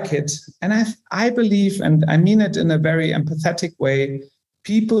people like it. And I believe, and I mean it in a very empathetic way,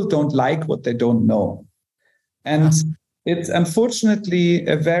 people don't like what they don't know. And it's unfortunately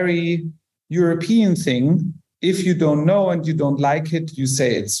a very European thing. If you don't know and you don't like it, you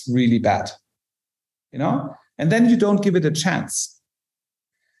say it's really bad, you know, and then you don't give it a chance.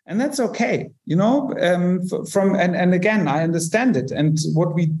 And that's okay, you know, and again, I understand it. And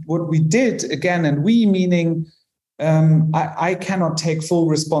what we did again, and we meaning, I cannot take full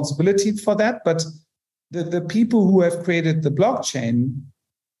responsibility for that, but the people who have created the blockchain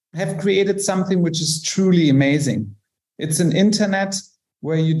have created something which is truly amazing. It's an internet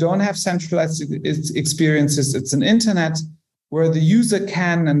where you don't have centralized experiences. It's an internet where the user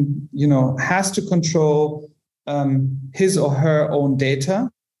can and, you know, has to control his or her own data.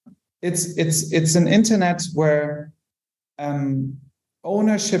 It's an internet where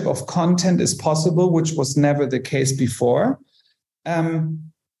ownership of content is possible, which was never the case before.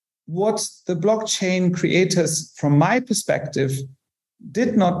 What the blockchain creators, from my perspective,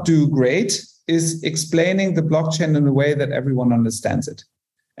 did not do great is explaining the blockchain in a way that everyone understands it.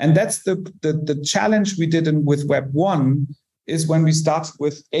 And that's the challenge we did with Web 1 is when we started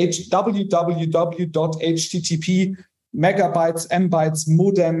with www.http, megabytes, mbytes,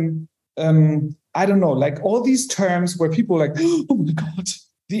 modem, I don't know, like all these terms where people are like, oh my God,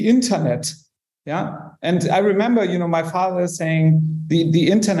 the internet. Yeah. And I remember, you know, my father saying the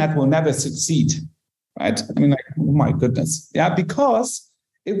internet will never succeed. right? I mean, like, oh my goodness. Yeah, because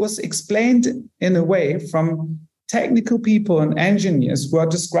it was explained in a way from technical people and engineers who are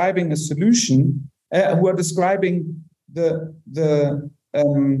describing a solution, who are describing the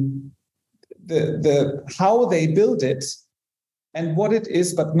how they build it and what it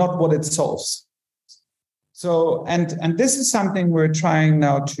is, but not what it solves. So, and this is something we're trying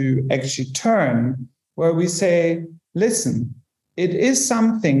now to actually turn, where we say, listen, it is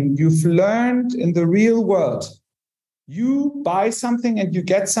something you've learned in the real world. You buy something and you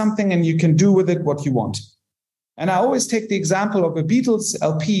get something and you can do with it what you want. And I always take the example of a Beatles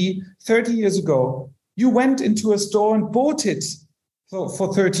LP 30 years ago. You went into a store and bought it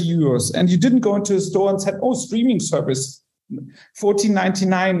for 30 euros. And you didn't go into a store and said, oh, streaming service,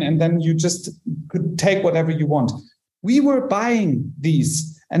 $14.99, and then you just could take whatever you want. We were buying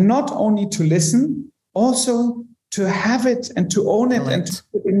these, and not only to listen, also to have it and to own it and to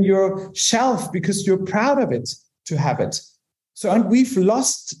put it in your shelf because you're proud of it to have it. So, and we've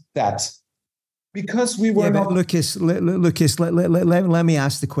lost that because we were not. Lucas, let me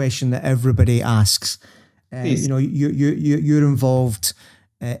ask the question that everybody asks. You know, you're involved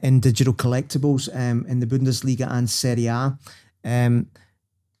in digital collectibles in the Bundesliga and Serie A.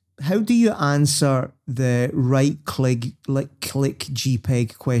 How do you answer the right-click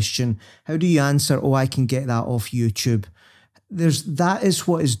JPEG question? How do you answer, oh, I can get that off YouTube? That is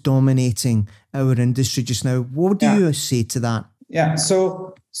what is dominating our industry just now. What do you say to that? Yeah,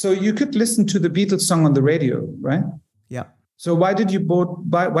 so you could listen to the Beatles song on the radio, right? Yeah. So why did you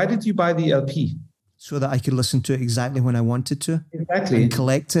buy the LP? So that I could listen to it exactly when I wanted to. Exactly. And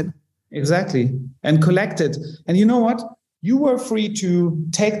collect it. Exactly. And collect it. And you know what? You were free to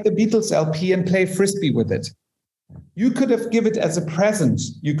take the Beatles LP and play Frisbee with it. You could have given it as a present.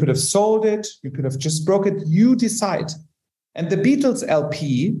 You could have sold it. You could have just broke it. You decide. And the Beatles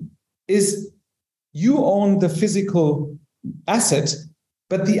LP is, you own the physical asset,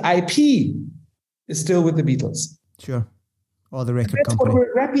 but the IP is still with the Beatles. Sure. Or the record company. That's what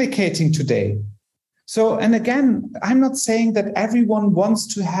we're replicating today. So, and again, I'm not saying that everyone wants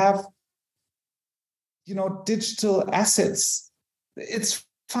to have, you know, digital assets. It's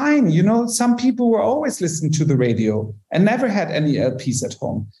fine. You know, some people were always listening to the radio and never had any LPs at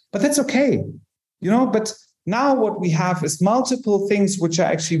home, but that's okay. You know, but now what we have is multiple things which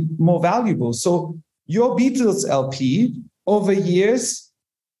are actually more valuable. So your Beatles LP over years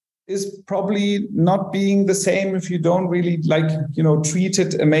is probably not being the same if you don't really treat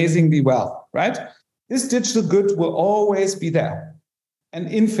it amazingly well, right? This digital good will always be there and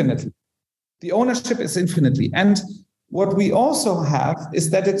infinitely. The ownership is infinitely. And what we also have is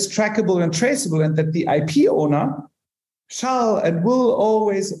that it's trackable and traceable, and that the IP owner shall and will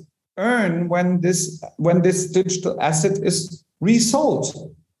always earn when this digital asset is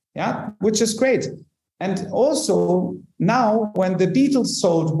resold. Yeah, which is great. And also now when the Beatles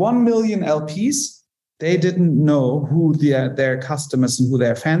sold 1 million LPs, they didn't know who their customers and who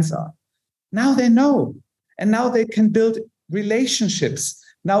their fans are. Now they know, and now they can build relationships.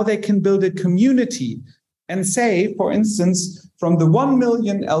 Now they can build a community and say, for instance, from the 1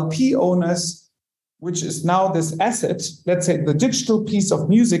 million LP owners, which is now this asset, let's say the digital piece of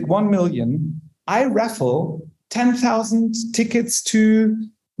music, 1 million, I raffle 10,000 tickets to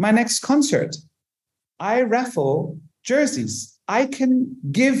my next concert. I raffle jerseys. I can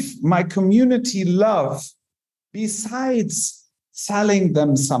give my community love besides selling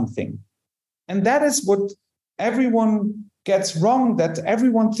them something. And that is what everyone gets wrong, that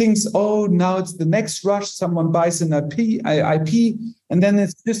everyone thinks, oh, now it's the next rush. Someone buys an IP, and then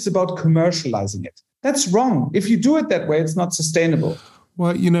it's just about commercializing it. That's wrong. If you do it that way, it's not sustainable.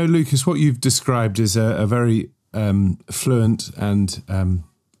 Well, you know, Lucas, what you've described is a very fluent and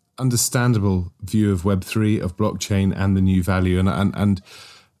understandable view of Web3, of blockchain and the new value. And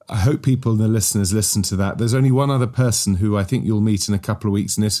I hope people and the listeners listen to that. There's only one other person who I think you'll meet in a couple of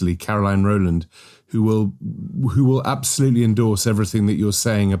weeks in Italy, Caroline Rowland, who will absolutely endorse everything that you're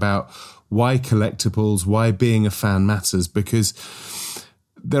saying about why collectibles, why being a fan matters, because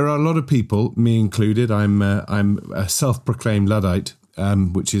there are a lot of people, me included. I'm a self-proclaimed Luddite,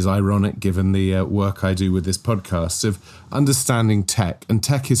 which is ironic given the work I do with this podcast, of understanding tech. And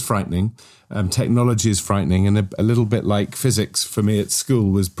tech is frightening. Technology is frightening. And a little bit like physics for me at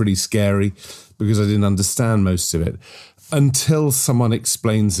school was pretty scary because I didn't understand most of it until someone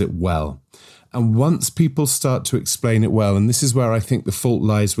explains it well. And once people start to explain it well, and this is where I think the fault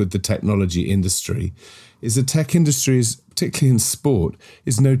lies with the technology industry, is the tech industry, is, particularly in sport,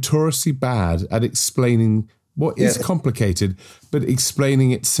 is notoriously bad at explaining what is complicated, but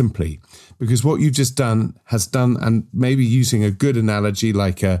explaining it simply. Because what you've just done, and maybe using a good analogy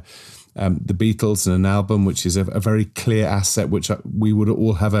like a the Beatles and an album, which is a very clear asset, which we would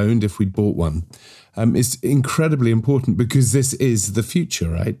all have owned if we'd bought one. Is incredibly important because this is the future,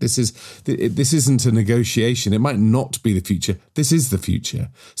 right? This isn't a negotiation. It might not be the future. This is the future.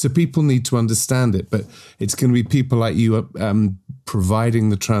 So people need to understand it, but it's going to be people like you providing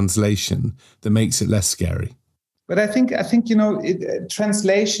the translation that makes it less scary. But I think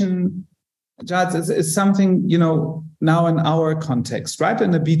translation, Giles, is something, now in our context, right?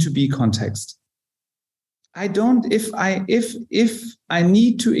 In a B2B context. If I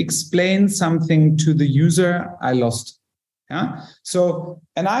need to explain something to the user, I lost. Yeah. So,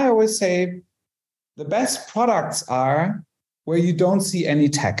 and I always say the best products are where you don't see any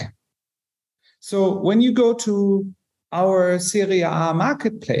tech. So when you go to our Serie A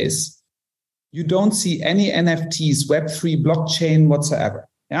marketplace, you don't see any NFTs, Web3, blockchain whatsoever.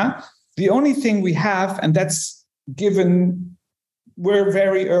 Yeah. The only thing we have, and that's given we're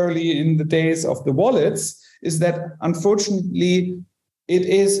very early in the days of the wallets, is that unfortunately it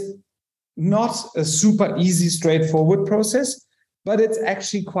is not a super easy, straightforward process, but it's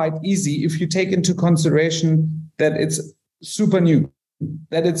actually quite easy if you take into consideration that it's super new,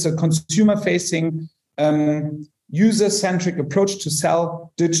 that it's a consumer-facing, user-centric approach to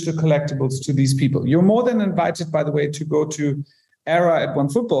sell digital collectibles to these people. You're more than invited, by the way, to go to Era at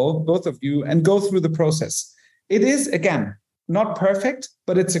OneFootball, both of you, and go through the process. It is, again, not perfect,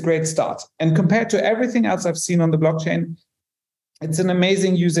 but it's a great start. And compared to everything else I've seen on the blockchain, it's an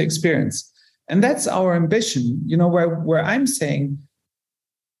amazing user experience. And that's our ambition, where I'm saying,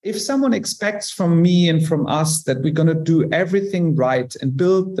 if someone expects from me and from us that we're going to do everything right and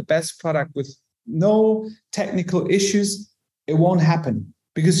build the best product with no technical issues, it won't happen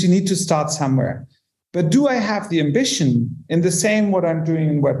because you need to start somewhere. But do I have the ambition in the same what I'm doing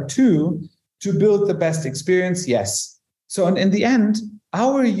in Web 2 to build the best experience? Yes. So in the end,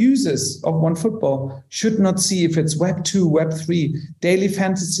 our users of OneFootball should not see if it's Web 2, Web 3, daily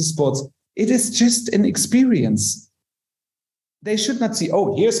fantasy sports. It is just an experience. They should not see,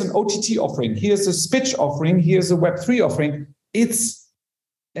 oh, here's an OTT offering, here's a Spitch offering, here's a Web 3 offering. It's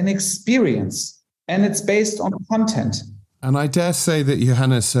an experience, and it's based on content. And I dare say that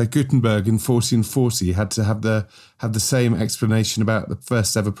Johannes Gutenberg in 1440 had to have the same explanation about the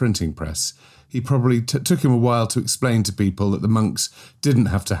first ever printing press. He probably took him a while to explain to people that the monks didn't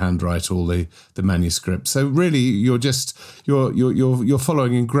have to handwrite all the manuscripts. So really, you're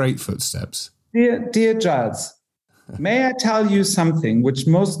following in great footsteps. Dear Giles, may I tell you something which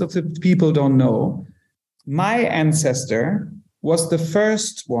most of the people don't know? My ancestor was the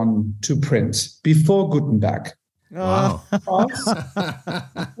first one to print before Gutenberg. Wow.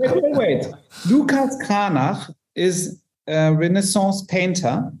 Wait. Lukas Kranach is a Renaissance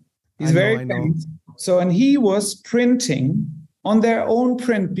painter. He's very famous. So, and he was printing on their own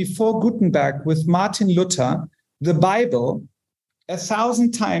print before Gutenberg with Martin Luther, the Bible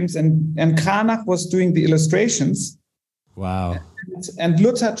 1,000 times. And Kranach was doing the illustrations. Wow. And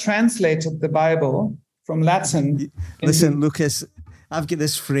Luther translated the Bible from Latin. Listen, Lucas, I've got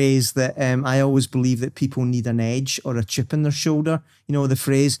this phrase that I always believe that people need an edge or a chip in their shoulder. You know, the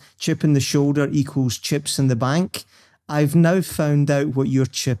phrase chip in the shoulder equals chips in the bank. I've now found out what your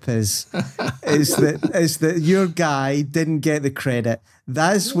chip is that your guy didn't get the credit.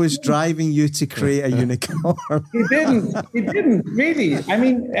 That was driving you to create a unicorn. He didn't really. I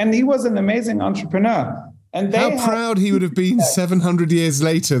mean, and he was an amazing entrepreneur. And how proud he would have been 700 years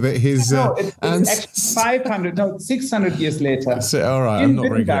later that his it's 600 years later. So, all right, I'm not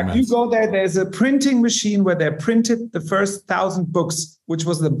very good at maths. You go there, there's a printing machine where they printed the first 1,000 books, which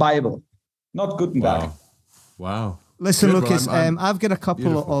was the Bible, not Gutenberg. Wow. Listen, good. Lucas, I've got a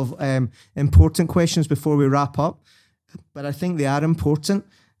couple of important questions before we wrap up, but I think they are important.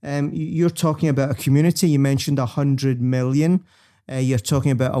 You're talking about a community. You mentioned 100 million. You're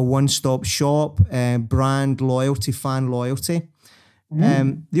talking about a one-stop shop, brand loyalty, fan loyalty.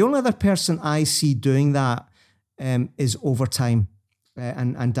 Mm-hmm. The only other person I see doing that is Overtime.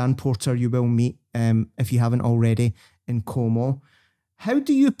 And Dan Porter, you will meet, if you haven't already, in Como. How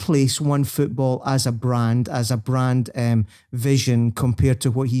do you place OneFootball as a brand vision compared to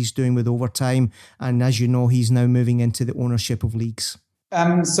what he's doing with Overtime? And as you know, he's now moving into the ownership of leagues.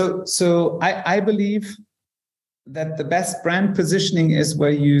 So I believe that the best brand positioning is where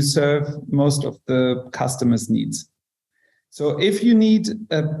you serve most of the customers' needs. So if you need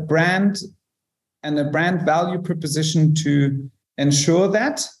a brand and a brand value proposition to ensure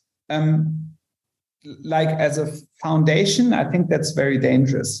that, like as a foundation, I think that's very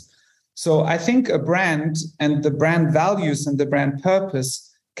dangerous. So I think a brand and the brand values and the brand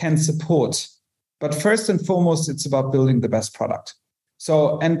purpose can support. But first and foremost, it's about building the best product.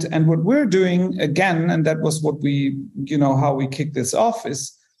 So, and what we're doing again, and that was what we, how we kicked this off,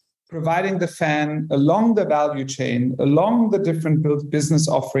 is providing the fan along the value chain, along the different business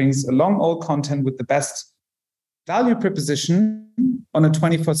offerings, along all content with the best value proposition on a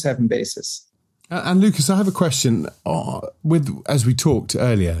 24/7 basis. And Lucas, I have a question. As we talked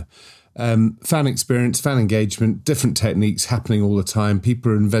earlier, fan experience, fan engagement, different techniques happening all the time.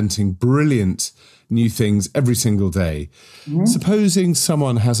 People are inventing brilliant new things every single day. Mm-hmm. Supposing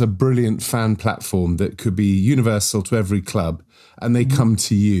someone has a brilliant fan platform that could be universal to every club, and they come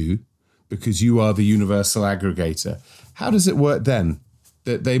to you because you are the universal aggregator. How does it work then?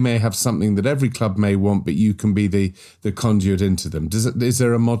 That they may have something that every club may want, but you can be the conduit into them. Is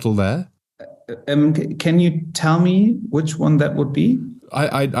there a model there? Can you tell me which one that would be?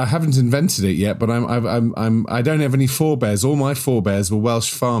 I haven't invented it yet, but I don't have any forebears. All my forebears were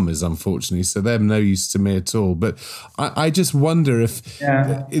Welsh farmers, unfortunately, so they're no use to me at all. But I just wonder if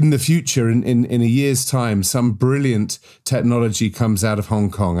in the future, in a year's time, some brilliant technology comes out of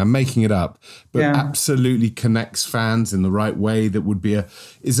Hong Kong. I'm making it up, but absolutely connects fans in the right way. That would be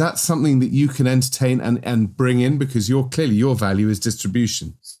is that something that you can entertain and bring in? Because your value is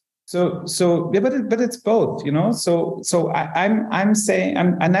distribution. So yeah, but it's both, So I'm saying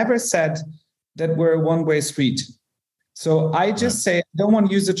I never said that we're a one-way street. So I just say I don't want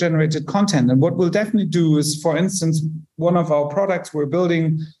user-generated content. And what we'll definitely do is, for instance, one of our products we're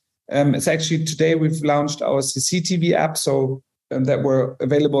building. It's actually today we've launched our CCTV app, so that we're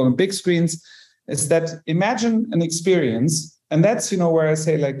available on big screens. Is that imagine an experience, and that's where I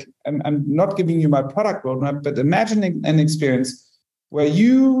say I'm not giving you my product roadmap, but imagining an experience where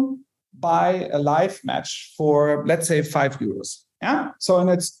you buy a live match for, let's say, €5. Yeah. So, and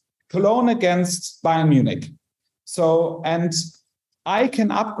it's Cologne against Bayern Munich. So, and I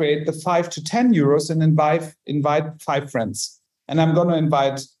can upgrade the €5 to €10 and invite 5 friends. And I'm going to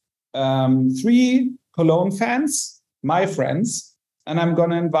invite 3 Cologne fans, my friends, and I'm going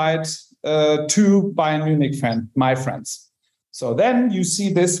to invite 2 Bayern Munich fans, my friends. So then you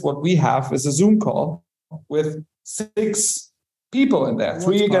see this, what we have is a Zoom call with 6 people in there,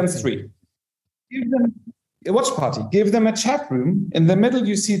 3 against 3. Give them a watch party. Give them a chat room. In the middle,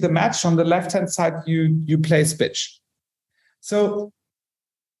 you see the match. On the left-hand side, you play pitch. So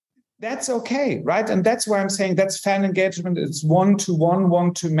that's okay, right? And that's why I'm saying that's fan engagement. It's one-to-one,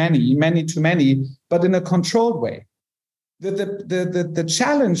 one-to-many, many-to-many, but in a controlled way. The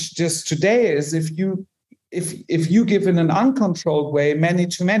challenge just today is if you give in an uncontrolled way,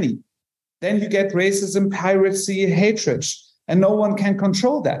 many-to-many, then you get racism, piracy, hatred. And no one can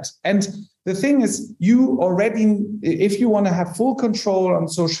control that. And the thing is, you already, if you want to have full control on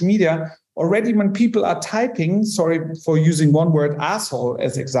social media, already when people are typing, sorry for using one word, asshole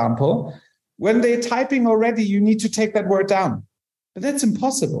as example, when they're typing already, you need to take that word down. But that's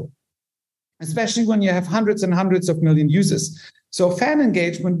impossible, especially when you have hundreds and hundreds of million users. So fan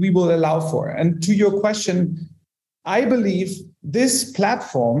engagement, we will allow for. And to your question, I believe this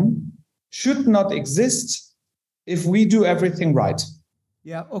platform should not exist if we do everything right.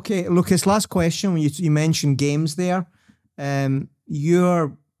 Yeah. Okay, Lucas, last question. When you mentioned games there,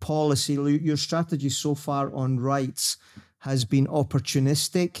 your policy, your strategy so far on rights has been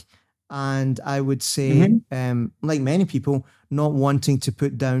opportunistic, and I would say, like many people, not wanting to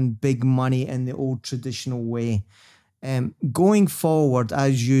put down big money in the old traditional way. Going forward,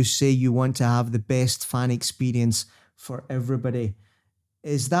 as you say, you want to have the best fan experience for everybody.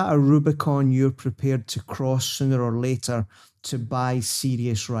 Is that a Rubicon you're prepared to cross sooner or later to buy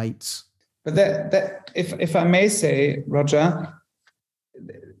serious rights? But that if I may say, Roger,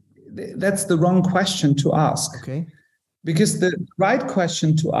 that's the wrong question to ask. Okay. Because the right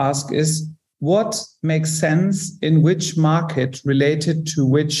question to ask is, what makes sense in which market related to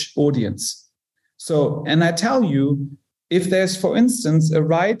which audience? So, and I tell you, if there's, for instance, a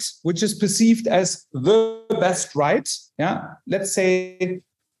right which is perceived as the best right, let's say,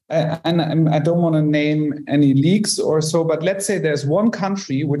 and I don't want to name any leagues or so, but let's say there's one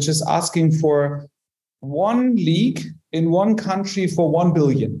country which is asking for one league in one country for 1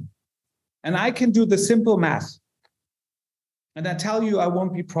 billion. And I can do the simple math. And I tell you, I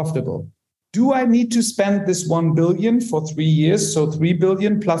won't be profitable. Do I need to spend this 1 billion for 3 years? So 3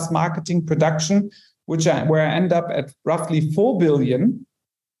 billion plus marketing production, where I end up at roughly 4 billion,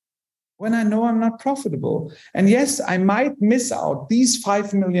 when I know I'm not profitable. And yes, I might miss out these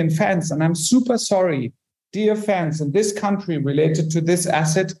 5 million fans. And I'm super sorry, dear fans in this country related to this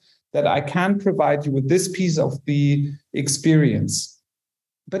asset, that I can't provide you with this piece of the experience.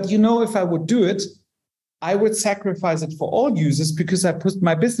 But if I would do it, I would sacrifice it for all users because I put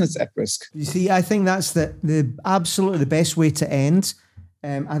my business at risk. You see, I think that's the absolutely the best way to end.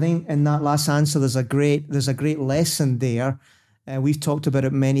 I think in that last answer, there's a great lesson there. We've talked about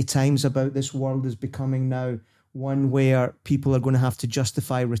it many times about this world is becoming now one where people are going to have to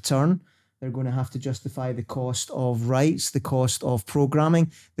justify return. They're going to have to justify the cost of rights, the cost of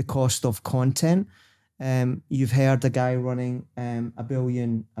programming, the cost of content. You've heard a guy running a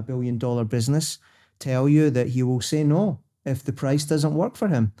 $1 billion business tell you that he will say no if the price doesn't work for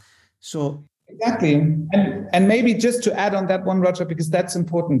him. So exactly, and maybe just to add on that one, Roger, because that's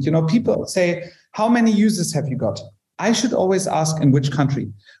important. People say, "How many users have you got?" I should always ask, in which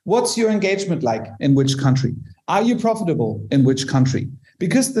country? What's your engagement like? In which country? Are you profitable? In which country?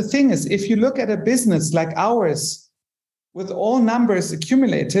 Because the thing is, if you look at a business like ours, with all numbers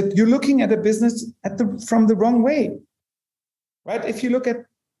accumulated, you're looking at a business from the wrong way, right? If you look at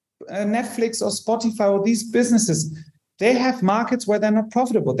Netflix or Spotify or these businesses, they have markets where they're not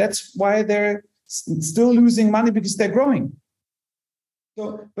profitable. That's why they're still losing money, because they're growing.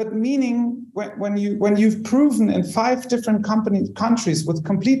 So, but meaning when you've proven in 5 different countries with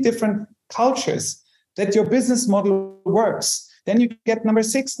complete different cultures that your business model works, then you get number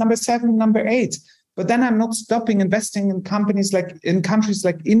 6, number 7, number 8. But then I'm not stopping investing in countries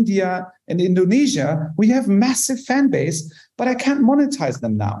like India and Indonesia. We have massive fan base, but I can't monetize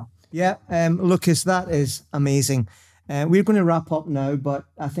them now. Yeah, Lucas, that is amazing. We're going to wrap up now, but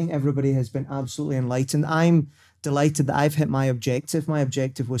I think everybody has been absolutely enlightened. I'm delighted that I've hit my objective. My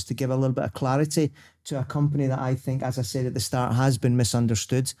objective was to give a little bit of clarity to a company that I think, as I said at the start, has been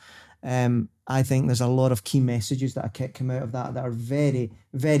misunderstood. I think there's a lot of key messages that come out of that are very,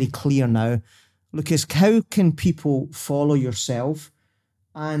 very clear now. Lucas, how can people follow yourself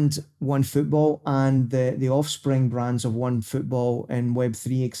and OneFootball and the offspring brands of OneFootball and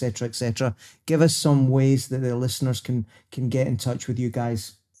Web3, etc., etc.? Give us some ways that the listeners can get in touch with you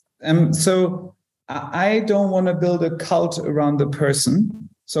guys. So I don't want to build a cult around the person.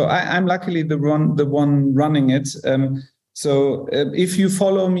 So I'm luckily the one running it. So if you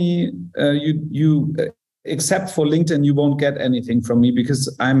follow me, you except for LinkedIn, you won't get anything from me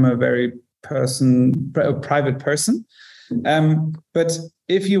because I'm a very private person. But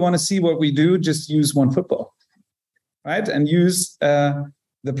if you want to see what we do, just use OneFootball, right? And use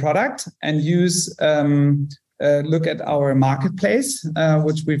the product and use look at our marketplace,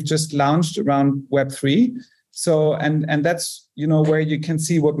 which we've just launched around Web3. So and that's where you can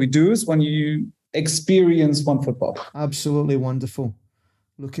see what we do is when you experience OneFootball. Absolutely wonderful.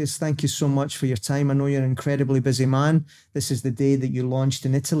 Lucas, thank you so much for your time. I know you're an incredibly busy man. This is the day that you launched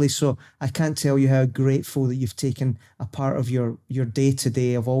in Italy, so I can't tell you how grateful that you've taken a part of your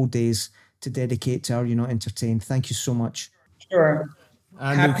day-to-day of all days to dedicate to Are You Not Entertained. Thank you so much. Sure.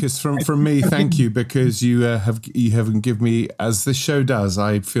 And Lucas, from me, thank you, because you have given me, as this show does,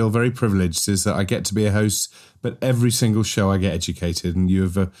 I feel very privileged, is that I get to be a host, but every single show I get educated, and you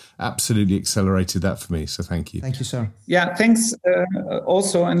have absolutely accelerated that for me. So thank you. Thank you, sir. Yeah, thanks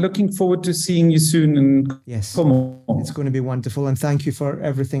also, and looking forward to seeing you soon in Como. It's going to be wonderful, and thank you for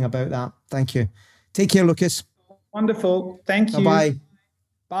everything about that. Thank you. Take care, Lucas. Wonderful. Thank you. Bye-bye.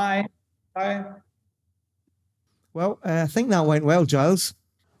 Bye. Bye. Well, I think that went well, Giles.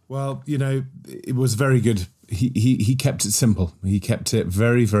 Well, it was very good. He kept it simple. He kept it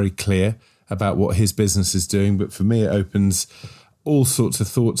very, very clear about what his business is doing. But for me, it opens all sorts of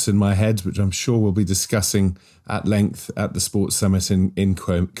thoughts in my head, which I'm sure we'll be discussing at length at the Sports Summit in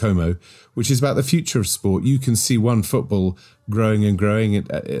Como, which is about the future of sport. You can see OneFootball growing and growing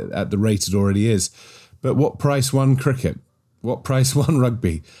at the rate it already is. But what price won cricket? What price won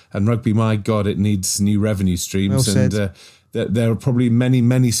rugby? And rugby, my God, it needs new revenue streams. Well said. And there are probably many,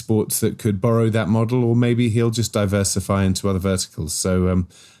 many sports that could borrow that model, or maybe he'll just diversify into other verticals. So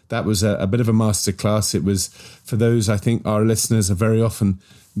that was a bit of a masterclass. It was, for those, I think our listeners are very often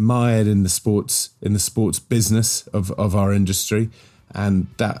mired in the sports business of our industry. And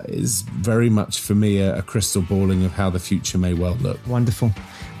that is very much, for me, a crystal balling of how the future may well look. Wonderful.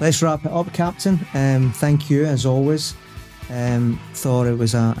 Let's wrap it up, Captain. Thank you, as always. Thought it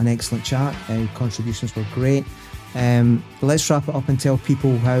was an excellent chat. Contributions were great. Let's wrap it up and tell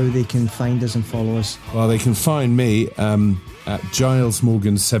people how they can find us and follow us. Well, they can find me at Giles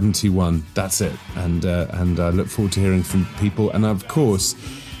Morgan 71. That's it. And I look forward to hearing from people. And of course,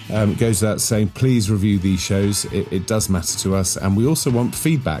 it goes without saying, please review these shows. It does matter to us. And we also want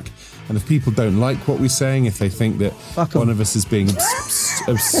feedback. And if people don't like what we're saying, if they think that one of us is being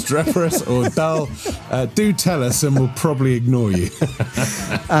obstreperous or dull, do tell us and we'll probably ignore you.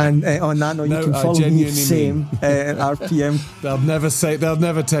 And on that note, you can follow me same at RPM. They'll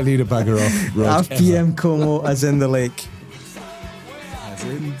never tell you to bugger off, Rog. RPM ever. Como as in the lake. As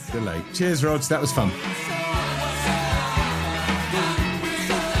in the lake. Cheers, Rog. That was fun.